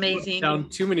are all amazing. Down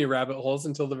too many rabbit holes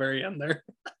until the very end there.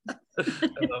 I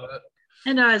love it.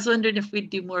 I know. I was wondering if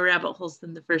we'd do more rabbit holes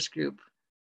than the first group.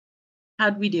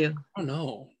 How'd we do? I don't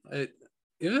know. It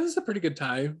was a pretty good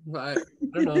time. I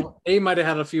don't know. A might have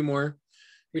had a few more.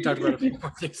 We talked about a few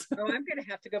more things. Oh, I'm going to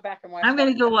have to go back and watch I'm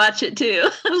going to go watch it too.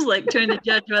 I was like trying to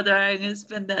judge whether I'm going to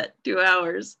spend that 2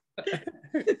 hours.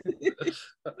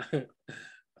 Yep.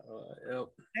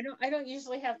 I don't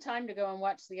usually have time to go and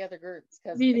watch the other groups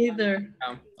because Me neither.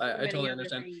 I totally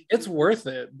understand. It's worth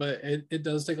it, but it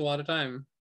does take a lot of time.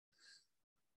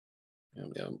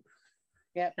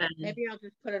 Yep. Maybe I'll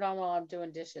just put it on while I'm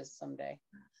doing dishes someday.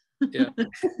 Yeah.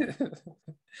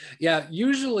 Yeah,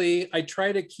 usually I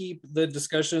try to keep the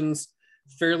discussions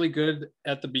fairly good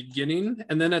at the beginning,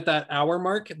 and then at that hour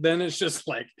mark, then it's just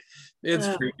like it's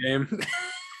free game.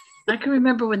 I can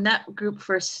remember when that group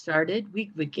first started,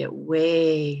 we would get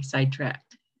way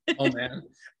sidetracked. Oh man,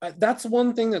 that's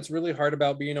one thing that's really hard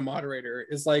about being a moderator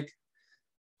is like,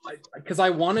 because I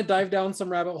want to dive down some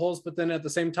rabbit holes, but then at the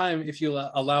same time, if you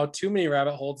allow too many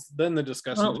rabbit holes, then the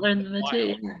discussion Won't learn the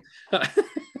material.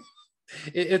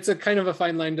 It's a kind of a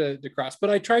fine line to cross, but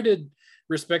I try to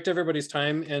respect everybody's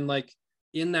time and like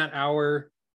in that hour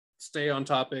stay on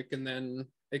topic, and then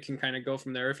it can kind of go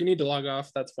from there. If you need to log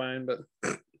off, that's fine, but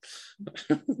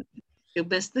You'll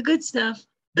miss the good stuff.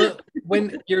 but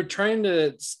when you're trying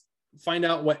to find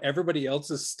out what everybody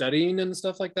else is studying and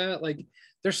stuff like that, like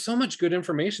there's so much good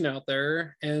information out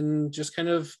there, and just kind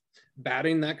of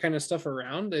batting that kind of stuff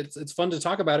around, it's fun to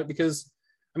talk about it, because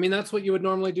I mean that's what you would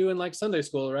normally do in like Sunday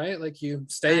school, right? Like you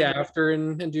stay after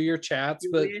and do your chats,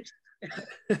 but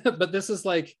but this is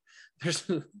like, there's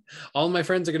all my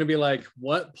friends are going to be like,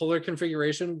 what polar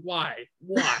configuration, why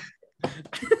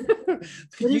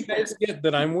you guys get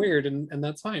that I'm weird, and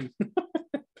that's fine.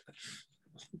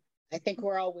 I think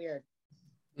we're all weird.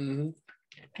 Mm-hmm.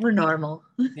 We're normal.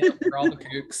 Yeah, we're all the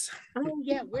kooks. Oh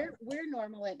yeah, we're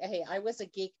normal. And hey, I was a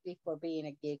geek before being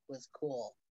a geek was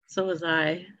cool. So was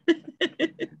I.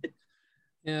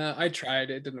 Yeah, I tried.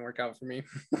 It didn't work out for me.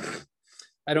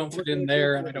 I don't fit in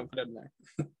there, and I don't fit in there.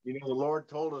 You know, the Lord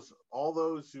told us all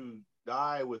those who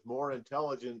die with more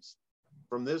intelligence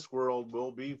from this world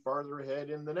will be farther ahead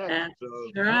in the next.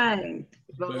 That's right.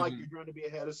 It's not like you're trying to be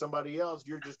ahead of somebody else.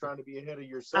 You're just trying to be ahead of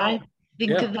yourself. I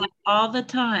think of that all the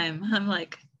time. I'm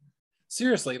like,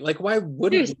 seriously, like why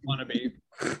wouldn't you want to be?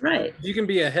 Right. You can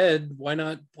be ahead. Why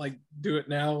not like do it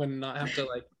now and not have to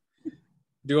like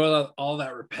do all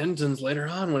that repentance later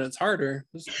on when it's harder?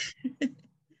 Just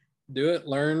do it,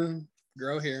 learn,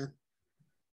 grow here.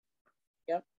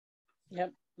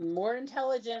 Yep. More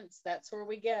intelligence. That's where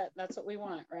we get. That's what we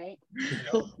want, right?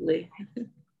 Hopefully.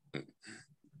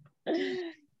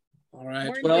 All right.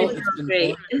 Well, it's been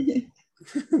great.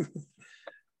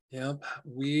 Yep.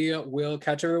 We will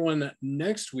catch everyone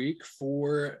next week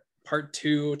for part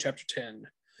 2, chapter 10.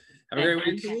 Have a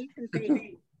great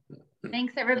week.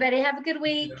 Thanks, everybody. Have a good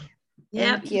week.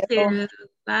 Yeah. Thank you.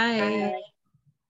 Bye. Bye.